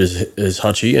shrewd as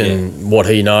Hutchie, and what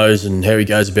he knows and how he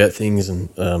goes about things.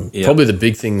 And probably the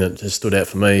big thing that has stood out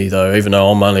for me, though, even though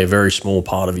I'm only a very small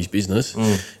part of his business,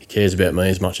 he cares about me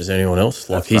as much as anyone else.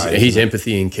 Like his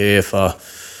empathy and care for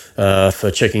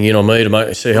checking in on me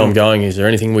to see how I'm going. Is there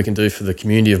anything we can do for the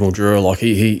community of Mildura? Like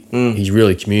he's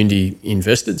really community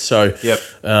invested. So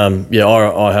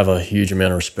I have a huge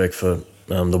amount of respect for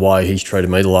the way he's treated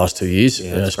me the last 2 years,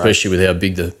 especially with how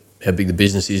big the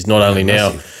business is. Not only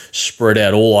now spread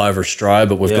out all over Australia,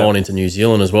 but we've gone into New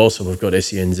Zealand as well. So we've got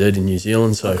SENZ in New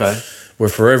Zealand. So we're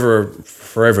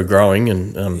forever growing.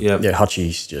 And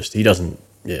Hutchie's just, he doesn't.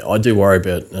 Yeah, I do worry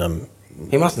about.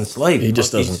 He mustn't sleep. He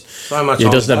just doesn't. So much. He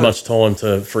doesn't have much time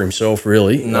for himself,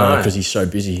 really, no, because he's so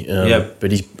busy.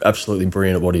 But he's absolutely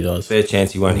brilliant at what he does. Fair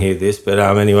chance he won't hear this, but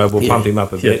anyway, we'll pump him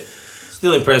up a bit.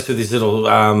 Still impressed with this little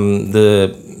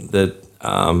the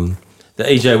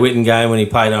EJ Whitten game when he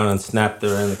played on and snapped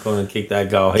around the corner and kicked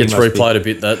that goal. Gets replayed a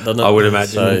bit, doesn't it? I would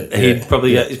imagine. So, he's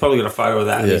probably got a photo of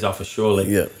that in his office, surely.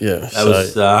 That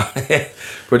was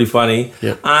pretty funny.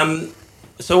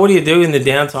 So what do you do in the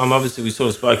downtime? Obviously, we sort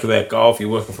of spoke about golf. You're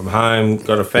working from home,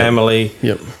 got a family.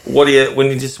 What do you, when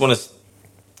you just want to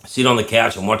sit on the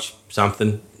couch and watch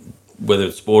something? whether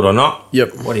it's sport or not?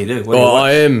 Yep. What do you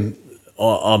do?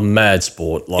 I'm mad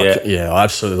sport. I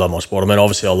absolutely love my sport. I mean,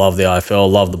 obviously, I love the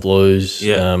AFL, love the Blues.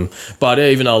 Yeah. But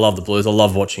even though I love the Blues, I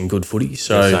love watching good footy.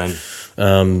 So,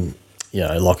 same.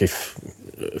 like if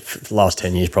the last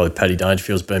 10 years, probably Paddy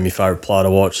Dangerfield's been my favourite player to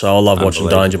watch. So I love watching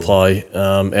Danger play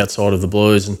outside of the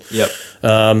Blues. And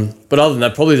but other than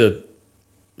that, probably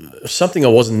something I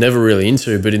wasn't never really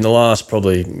into, but in the last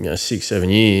probably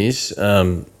 6-7 years,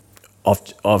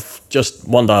 I've just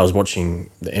one day I was watching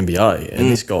the NBA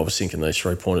and this guy was sinking these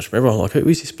 3-pointers from everyone. I'm like, who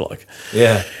is this bloke?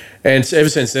 Yeah. And ever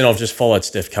since then, I've just followed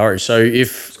Steph Curry. So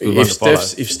if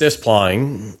Steph's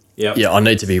playing, I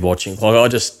need to be watching.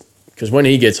 Because when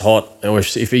he gets hot, or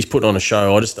if he's putting on a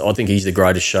show, I think he's the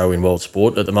greatest show in world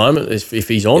sport at the moment. If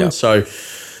he's on, so.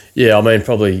 Yeah, I mean,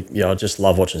 probably, I just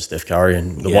love watching Steph Curry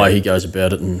and the way he goes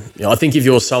about it. And I think if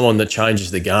you're someone that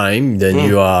changes the game, then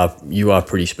you are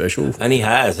pretty special. And he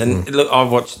has. And look,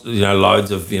 I've watched, loads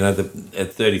of, the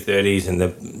 30-30s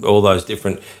and all those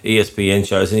different ESPN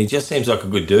shows, and he just seems like a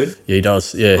good dude. Yeah, he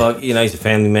does, yeah. Like, he's a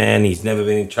family man. He's never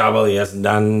been in trouble. He hasn't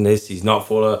done this. He's not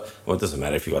full of, well, it doesn't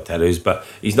matter if you've got tattoos, but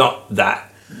he's not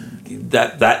that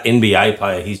NBA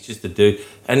player. He's just a dude.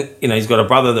 And, he's got a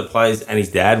brother that plays, and his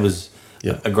dad was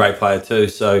a great player too.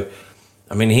 So,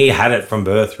 I mean, he had it from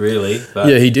birth, really. But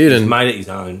he did. He's made it his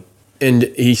own. And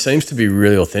he seems to be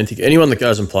really authentic. Anyone that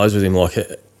goes and plays with him, like,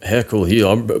 how cool are you?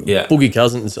 Boogie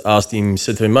Cousins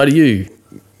said to him, mate, are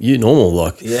you normal?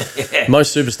 Like,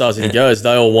 most superstars that he goes,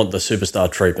 they all want the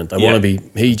superstar treatment. They want to be,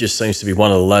 he just seems to be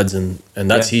one of the lads, and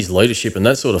that's his leadership, and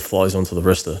that sort of flows onto the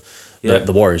rest of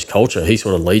the Warriors culture. He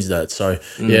sort of leads that. So,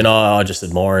 I just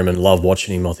admire him and love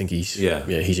watching him. I think he's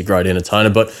a great entertainer.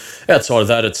 But outside of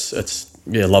that, it's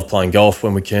love playing golf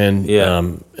when we can.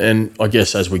 And I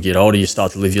guess as we get older, you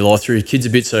start to live your life through your kids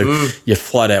a bit. So you're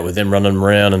flat out with them running them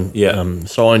around. And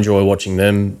so I enjoy watching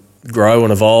them grow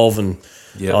and evolve. And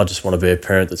I just want to be a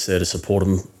parent that's there to support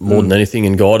them more than anything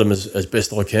and guide them as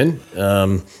best I can.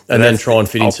 And then try and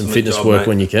fit in some fitness work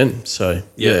when you can. So,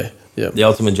 the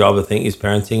ultimate job, I think, is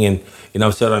parenting. And,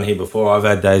 I've said on here before, I've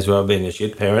had days where I've been a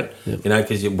shit parent,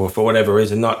 because for whatever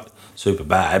reason, not super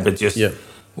bad, but just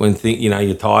when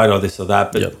you're tired or this or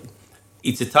that. But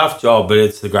it's a tough job, but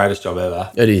it's the greatest job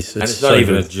ever. It is. And it's not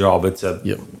even a job. It's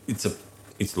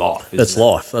it's life. That's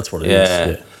life. That's what it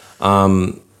is.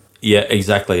 Yeah,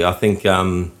 exactly. I think,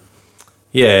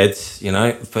 it's,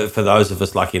 for those of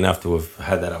us lucky enough to have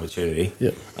had that opportunity,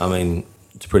 I mean,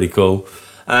 it's pretty cool.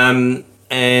 And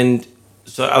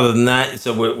so other than that,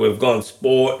 so we've gone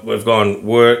sport, we've gone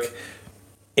work,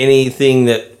 anything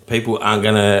that people aren't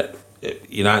going to,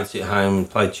 you don't sit home and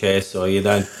play chess, or you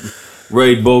don't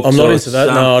read books. I'm not into that.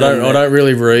 No, I don't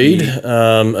really read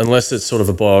unless it's sort of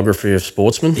a biography of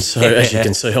sportsmen. So as you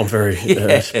can see, I'm very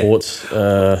sports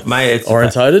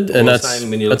orientated, and that's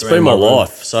been my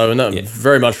life. So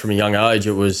very much from a young age,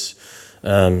 it was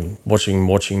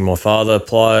watching my father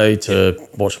play, to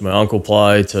watching my uncle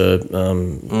play,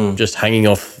 to just hanging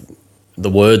off the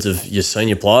words of your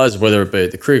senior players, whether it be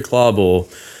at the cricket club or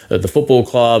at the football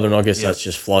club, and I guess that's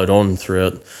just flowed on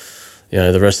throughout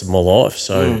the rest of my life.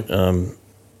 So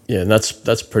and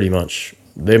that's pretty much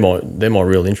they're my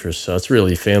real interests. So it's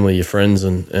really your family, your friends,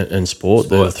 and sport.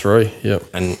 They're the three. Yeah.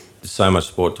 And so much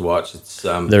sport to watch. It's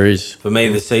there is, for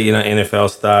me to see.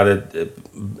 NFL started,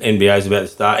 NBA's about to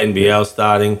start, NBL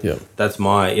starting. Yeah. That's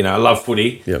my. I love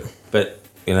footy. Yeah. But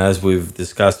as we've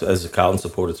discussed, as a Carlton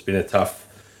supporter, it's been a tough.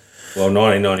 Well,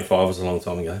 1995 was a long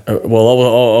time ago. I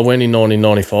went in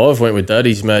 1995, went with Dad,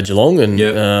 he's mad Geelong, and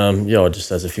I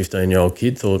just as a 15-year-old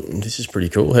kid thought, this is pretty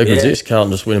cool. How good is this?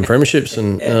 Carlton just winning premierships.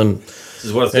 And this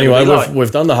is what it's anyway, like.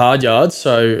 we've done the hard yards,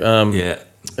 so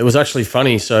it was actually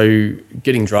funny. So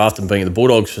getting drafted and being at the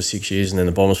Bulldogs for 6 years and then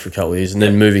the Bombers for a couple of years and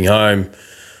then moving home,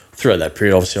 throughout that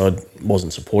period, obviously I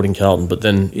wasn't supporting Carlton, but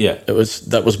then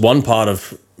that was one part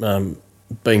of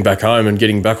being back home and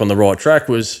getting back on the right track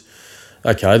was...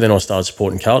 Okay, then I started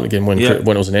supporting Carlton again when it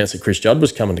was announced that Chris Judd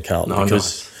was coming to Carlton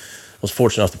because I was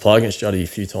fortunate enough to play against Juddy a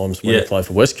few times when he played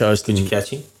for West Coast. Did you catch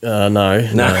him? No,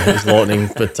 it was lightning.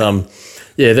 But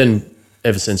then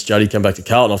ever since Juddy came back to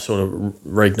Carlton, I've sort of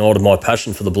reignited my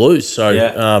passion for the Blues. So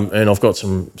and I've got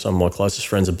some of my closest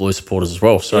friends are Blues supporters as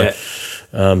well. So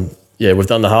we've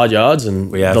done the hard yards,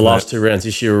 and the last two rounds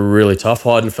this year were really tough.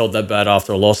 I hadn't felt that bad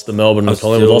after I lost the Melbourne and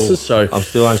Collingwood losses. So I'm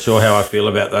still unsure how I feel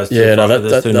about those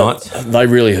two, nights. They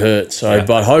really hurt. So,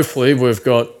 but hopefully we've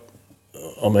got,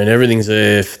 everything's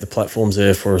there, the platform's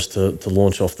there for us to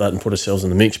launch off that and put ourselves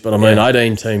in the mix. But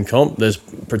 18-team comp, there's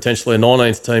potentially a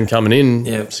 19th team coming in.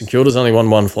 Yeah. St Kilda's only won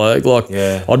one flag.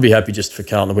 I'd be happy just for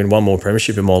Carlton to win one more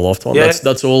premiership in my lifetime.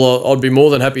 That's all. I'd be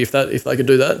more than happy if they could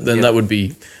do that. Then that would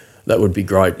be that would be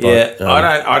great. But,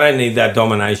 I don't need that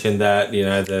domination that,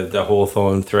 the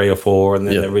Hawthorn 3 or 4 and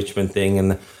then the Richmond thing.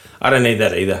 And I don't need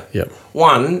that either. Yep.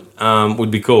 One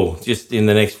would be cool. Just in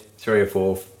the next 3 or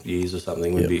 4 years or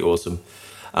something would be awesome.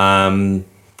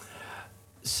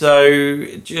 So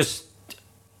just,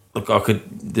 look,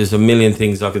 there's a million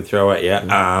things I could throw at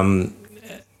you.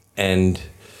 And,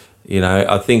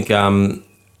 I think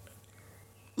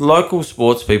local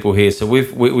sports people here, so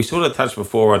we sort of touched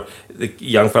before on the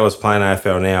young fellas playing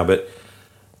AFL now, but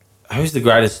who's the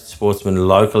greatest sportsman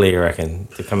locally, you reckon,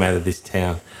 to come out of this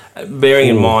town? Bearing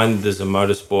in mind there's a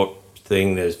motorsport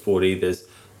thing, there's footy, there's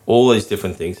all these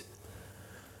different things.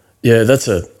 Yeah, that's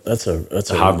a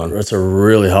hard one. That's a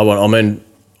really hard one. I mean,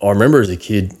 I remember as a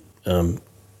kid,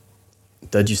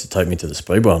 Dad used to take me to the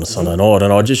Speedway on a Sunday night,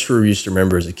 and I just used to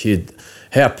remember as a kid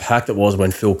how packed it was when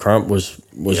Phil Crump was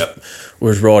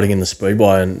riding in the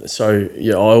Speedway. And so,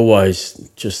 I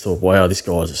always just thought, wow, this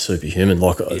guy's a superhuman.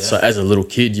 So as a little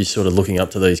kid, you're sort of looking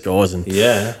up to these guys. And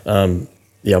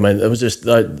I mean, it was just,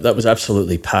 that was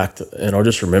absolutely packed. And I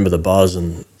just remember the buzz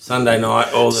and Sunday night.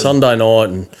 And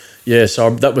so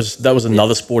that was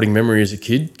another sporting memory as a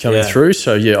kid coming through.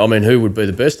 So, I mean, who would be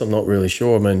the best? I'm not really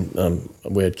sure. I mean,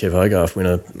 we had Kev Hogarth win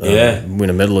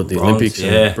a medal at the Olympics.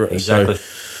 Yeah, exactly.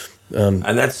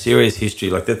 And that's serious history.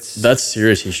 That's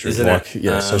serious history. Isn't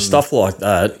it? So stuff like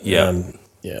that.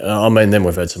 I mean, then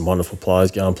we've had some wonderful players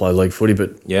go and play league footy,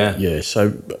 but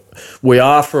so we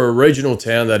are, for a regional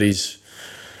town that is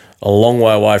a long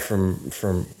way away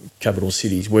from capital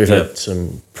cities, we've had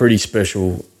some pretty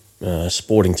special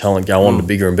sporting talent go on to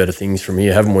bigger and better things from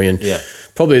here, haven't we? And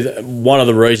probably one of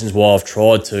the reasons why I've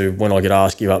tried to, when I get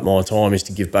asked to give up my time, is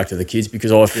to give back to the kids,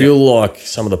 because I feel like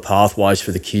some of the pathways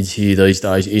for the kids here these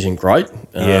days isn't great.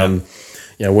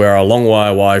 We're a long way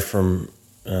away from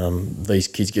these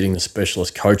kids getting the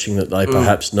specialist coaching that they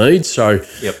perhaps need. So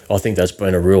I think that's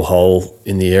been a real hole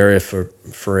in the area for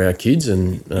our kids,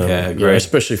 and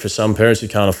especially for some parents who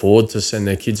can't afford to send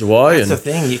their kids away. That's the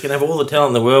thing. You can have all the talent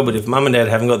in the world, but if mum and dad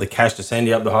haven't got the cash to send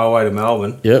you up the highway to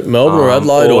Melbourne. Melbourne or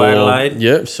Adelaide.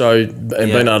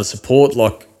 Being able to support,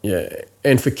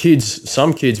 and for kids,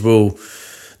 some kids will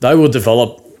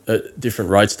develop at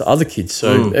different rates to other kids.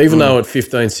 So even though at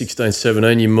 15, 16,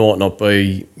 17, you might not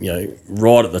be,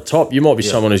 right at the top, you might be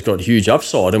someone who's got huge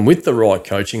upside, and with the right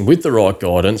coaching, with the right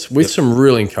guidance, with some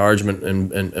real encouragement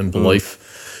and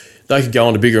belief, they could go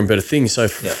on to bigger and better things. So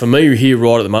for me here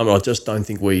right at the moment, I just don't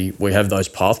think we have those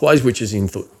pathways, which is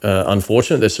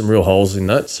unfortunate. There's some real holes in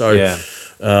that. So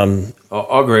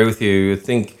I agree with you. I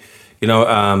think,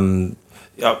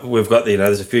 we've got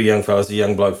there's a few young fellas, a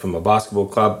young bloke from a basketball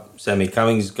club, Sammy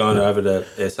Cummings, gone over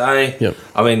to SA.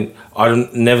 I mean,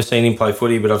 I've never seen him play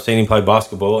footy, but I've seen him play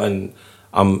basketball, and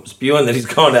I'm spewing that he's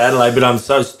gone to Adelaide, but I'm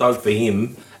so stoked for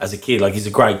him as a kid. He's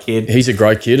a great kid. He's a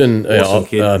great kid, and awesome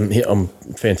kid. I'm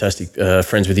fantastic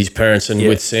friends with his parents, and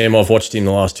with Sam, I've watched him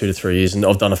the last 2 to 3 years, and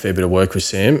I've done a fair bit of work with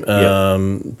Sam,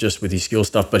 just with his skill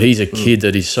stuff. But he's a kid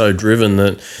that is so driven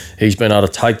that he's been able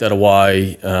to take that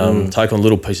away, take on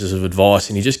little pieces of advice,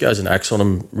 and he just goes and acts on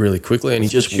them really quickly, and he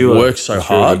just works so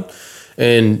hard.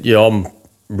 And I'm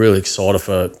really excited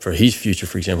for his future.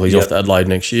 For example, he's off to Adelaide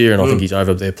next year, and I think he's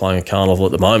over there playing a carnival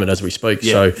at the moment as we speak.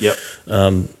 But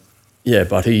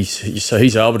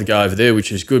he's able to go over there,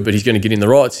 which is good. But he's going to get in the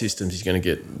right systems. He's going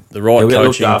to get the right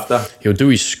coaching. He'll do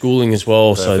his schooling as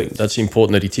well. Perfect. So that's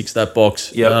important that he ticks that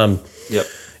box.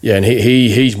 And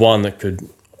he's one that could.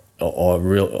 I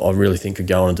really think could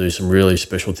go on and do some really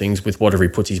special things with whatever he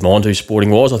puts his mind to sporting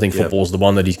wise. I think football's the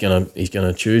one that he's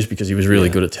gonna choose, because he was really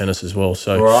good at tennis as well.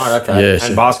 So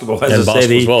and basketball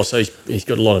as well. So he's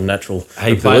got a lot of natural.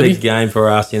 He played a game for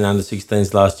us in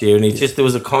under-16s last year, and there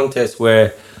was a contest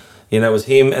where it was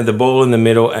him and the ball in the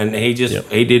middle, and he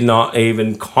did not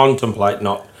even contemplate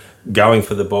not going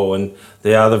for the ball, and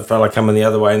the other fella coming the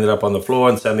other way ended up on the floor,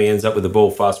 and Sammy ends up with the ball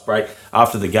fast break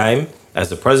after the game as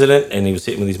the president, and he was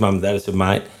sitting with his mum and dad. I said,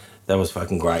 mate, that was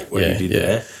fucking great what you did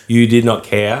there. You did not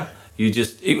care. You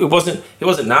just it wasn't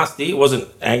nasty, it wasn't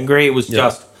angry, it was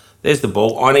just, there's the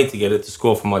ball, I need to get it to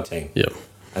score for my team.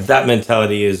 And that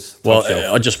mentality is top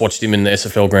shelf. I just watched him in the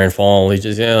SFL Grand Final. He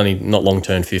just only not long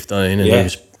turned 15,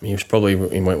 and he was probably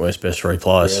in Wentworth's best 3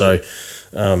 players. So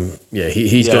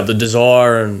he's got the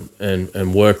desire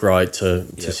and work rate to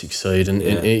succeed. And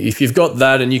if you've got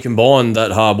that, and you combine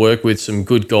that hard work with some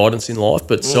good guidance in life,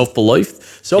 but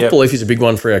self-belief is a big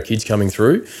one for our kids coming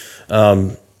through.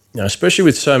 Especially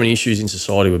with so many issues in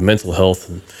society with mental health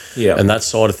and that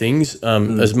side of things.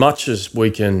 As much as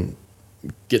we can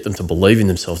get them to believe in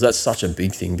themselves. That's such a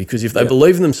big thing, because if they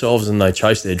believe in themselves and they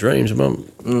chase their dreams, well,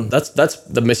 that's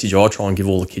the message I try and give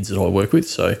all the kids that I work with.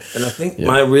 So, and I think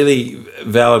my really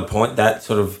valid point, that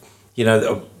sort of,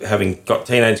 having got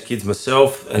teenage kids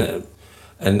myself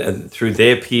and through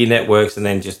their peer networks, and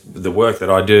then just the work that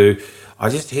I do, I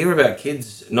just hear about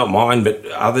kids, not mine, but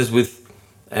others with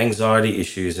anxiety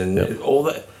issues and all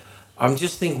that. I'm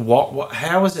just thinking,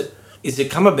 how is it? Is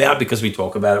it come about because we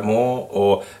talk about it more,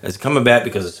 or has it come about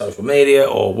because of social media,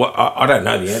 or what? I don't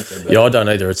know the answer. But I don't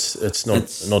either. It's not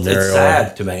an area. It's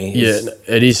sad to me.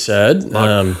 It is sad,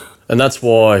 and that's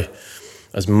why,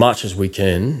 as much as we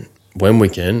can, when we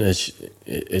can,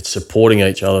 it's supporting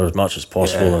each other as much as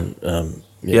possible, and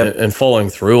and following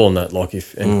through on that,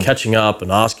 catching up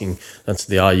and asking. That's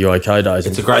the "Are you okay?" days.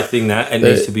 It's a great thing that it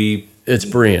needs to be. It's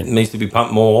brilliant. It needs to be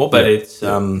pumped more, but it's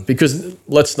because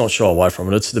let's not shy away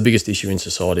from it. It's the biggest issue in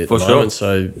society at the moment.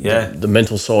 So the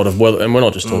mental side of and we're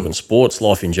not just talking sports,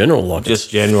 life in general,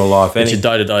 just general life. It's your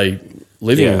day-to-day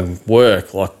living,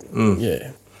 work, No,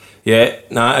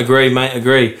 agree, mate.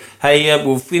 Agree. Hey,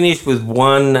 we'll finish with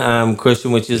one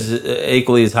question, which is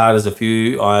equally as hard as a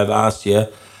few I have asked you.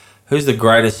 Who's the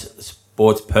greatest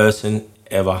sports person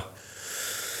ever?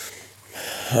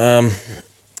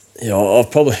 There's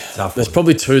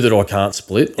probably two that I can't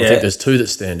split. I think there's two that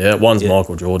stand out. One's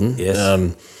Michael Jordan. Yes.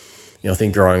 I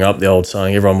think growing up, the old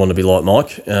saying, everyone wanted to be like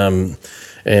Mike. The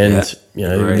Air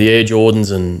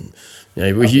Jordans, and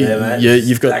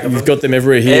you've got them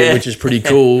everywhere here, which is pretty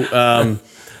cool.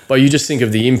 But you just think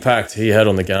of the impact he had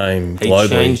on the game globally. He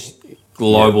changed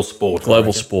global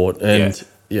sport. And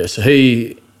so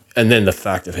he. And then the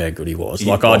fact of how good he was.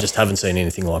 I just haven't seen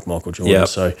anything like Michael Jordan. Yep.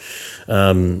 So,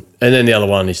 and then the other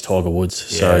one is Tiger Woods.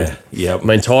 So, I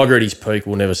mean, Tiger at his peak,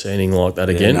 we'll never see anything like that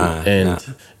again.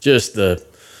 Just the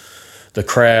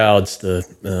crowds, he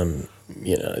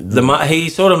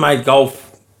sort of made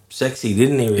golf sexy,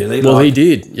 didn't he? Really? Well, he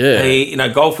did. Yeah.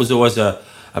 Golf was always a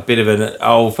bit of an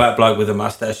old fat bloke with a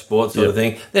mustache sport sort of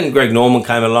thing. Then Greg Norman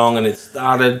came along and it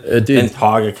started. It did. Then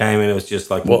Tiger came and it was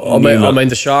just like... Well, I mean,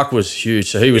 the Shark was huge.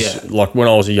 So he was when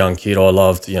I was a young kid, I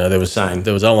loved, there was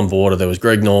Alan Border, there was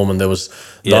Greg Norman, there was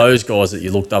those guys that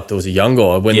you looked up to as a young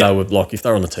guy. When they were if they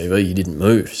were on the TV, you didn't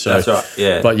move. So, that's right,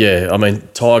 yeah. But I mean,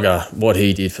 Tiger, what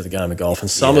he did for the game of golf, and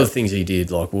some of the things he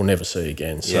did, we'll never see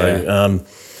again. So,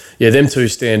 them two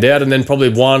stand out, and then probably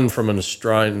one from an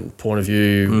Australian point of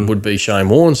view would be Shane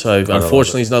Warne. So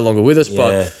unfortunately, he's no longer with us.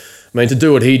 But I mean, to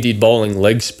do what he did, bowling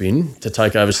leg spin to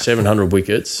take over 700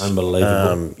 wickets,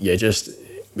 unbelievable.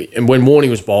 And when Warne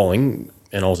was bowling,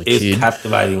 and I was a kid,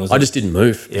 captivating. I just didn't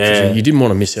move. Yeah, you didn't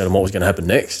want to miss out on what was going to happen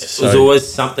next. So, there's always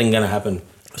something going to happen.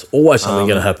 There's always something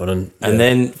going to happen. And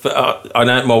then I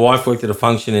know my wife worked at a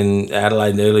function in Adelaide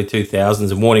in the early 2000s,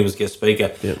 and Warnie was guest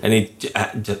speaker, and he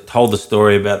told the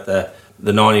story about the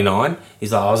 99.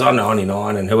 He's like, I was on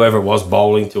 99, and whoever it was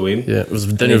bowling to him. Yeah, it was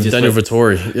Daniel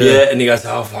Vittori. And he goes,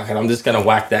 oh, fuck it, I'm just going to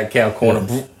whack that cow corner.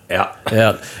 Out.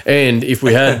 And if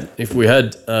we had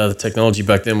the technology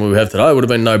back then we have today, it would have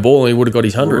been no ball, and he would have got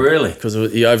his 100. Really? Because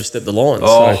he overstepped the line.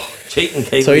 Cheating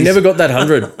keepers. So he never got that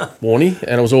 100, Warnie,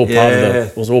 and it was all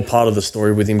part of the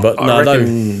story with him. But I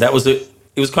reckon that was it.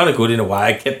 It was kind of good in a way.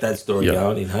 I kept that story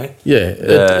going,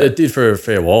 it did for a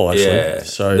fair while actually. Yeah,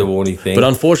 so the Warnie thing. But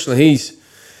unfortunately,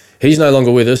 he's no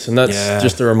longer with us, and that's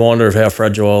just a reminder of how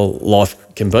fragile life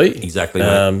can be. Exactly.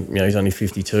 He's only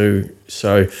 52,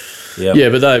 so but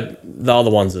they're the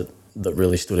ones that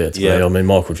really stood out to me. I mean,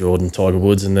 Michael Jordan, Tiger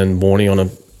Woods, and then Warnie on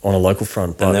a local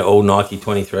front. And they're all Nike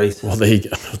 23s. Well, there you go.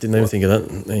 I didn't even think of that.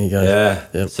 There you go. Yeah.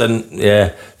 Yep. So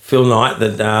Phil Knight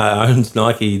that owns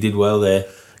Nike, he did well there.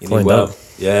 Cleaned up.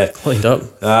 Yeah. Cleaned up.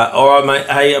 All right, mate.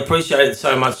 Hey, appreciate it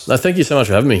so much. No, thank you so much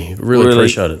for having me. Really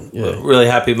appreciate it. Yeah. Really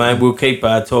happy, mate. We'll keep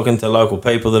talking to local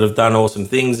people that have done awesome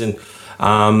things, and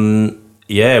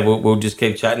we'll just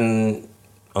keep chatting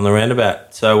on the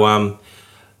roundabout. So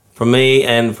from me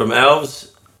and from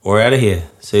Alves, we're out of here.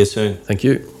 See you soon. Thank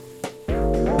you.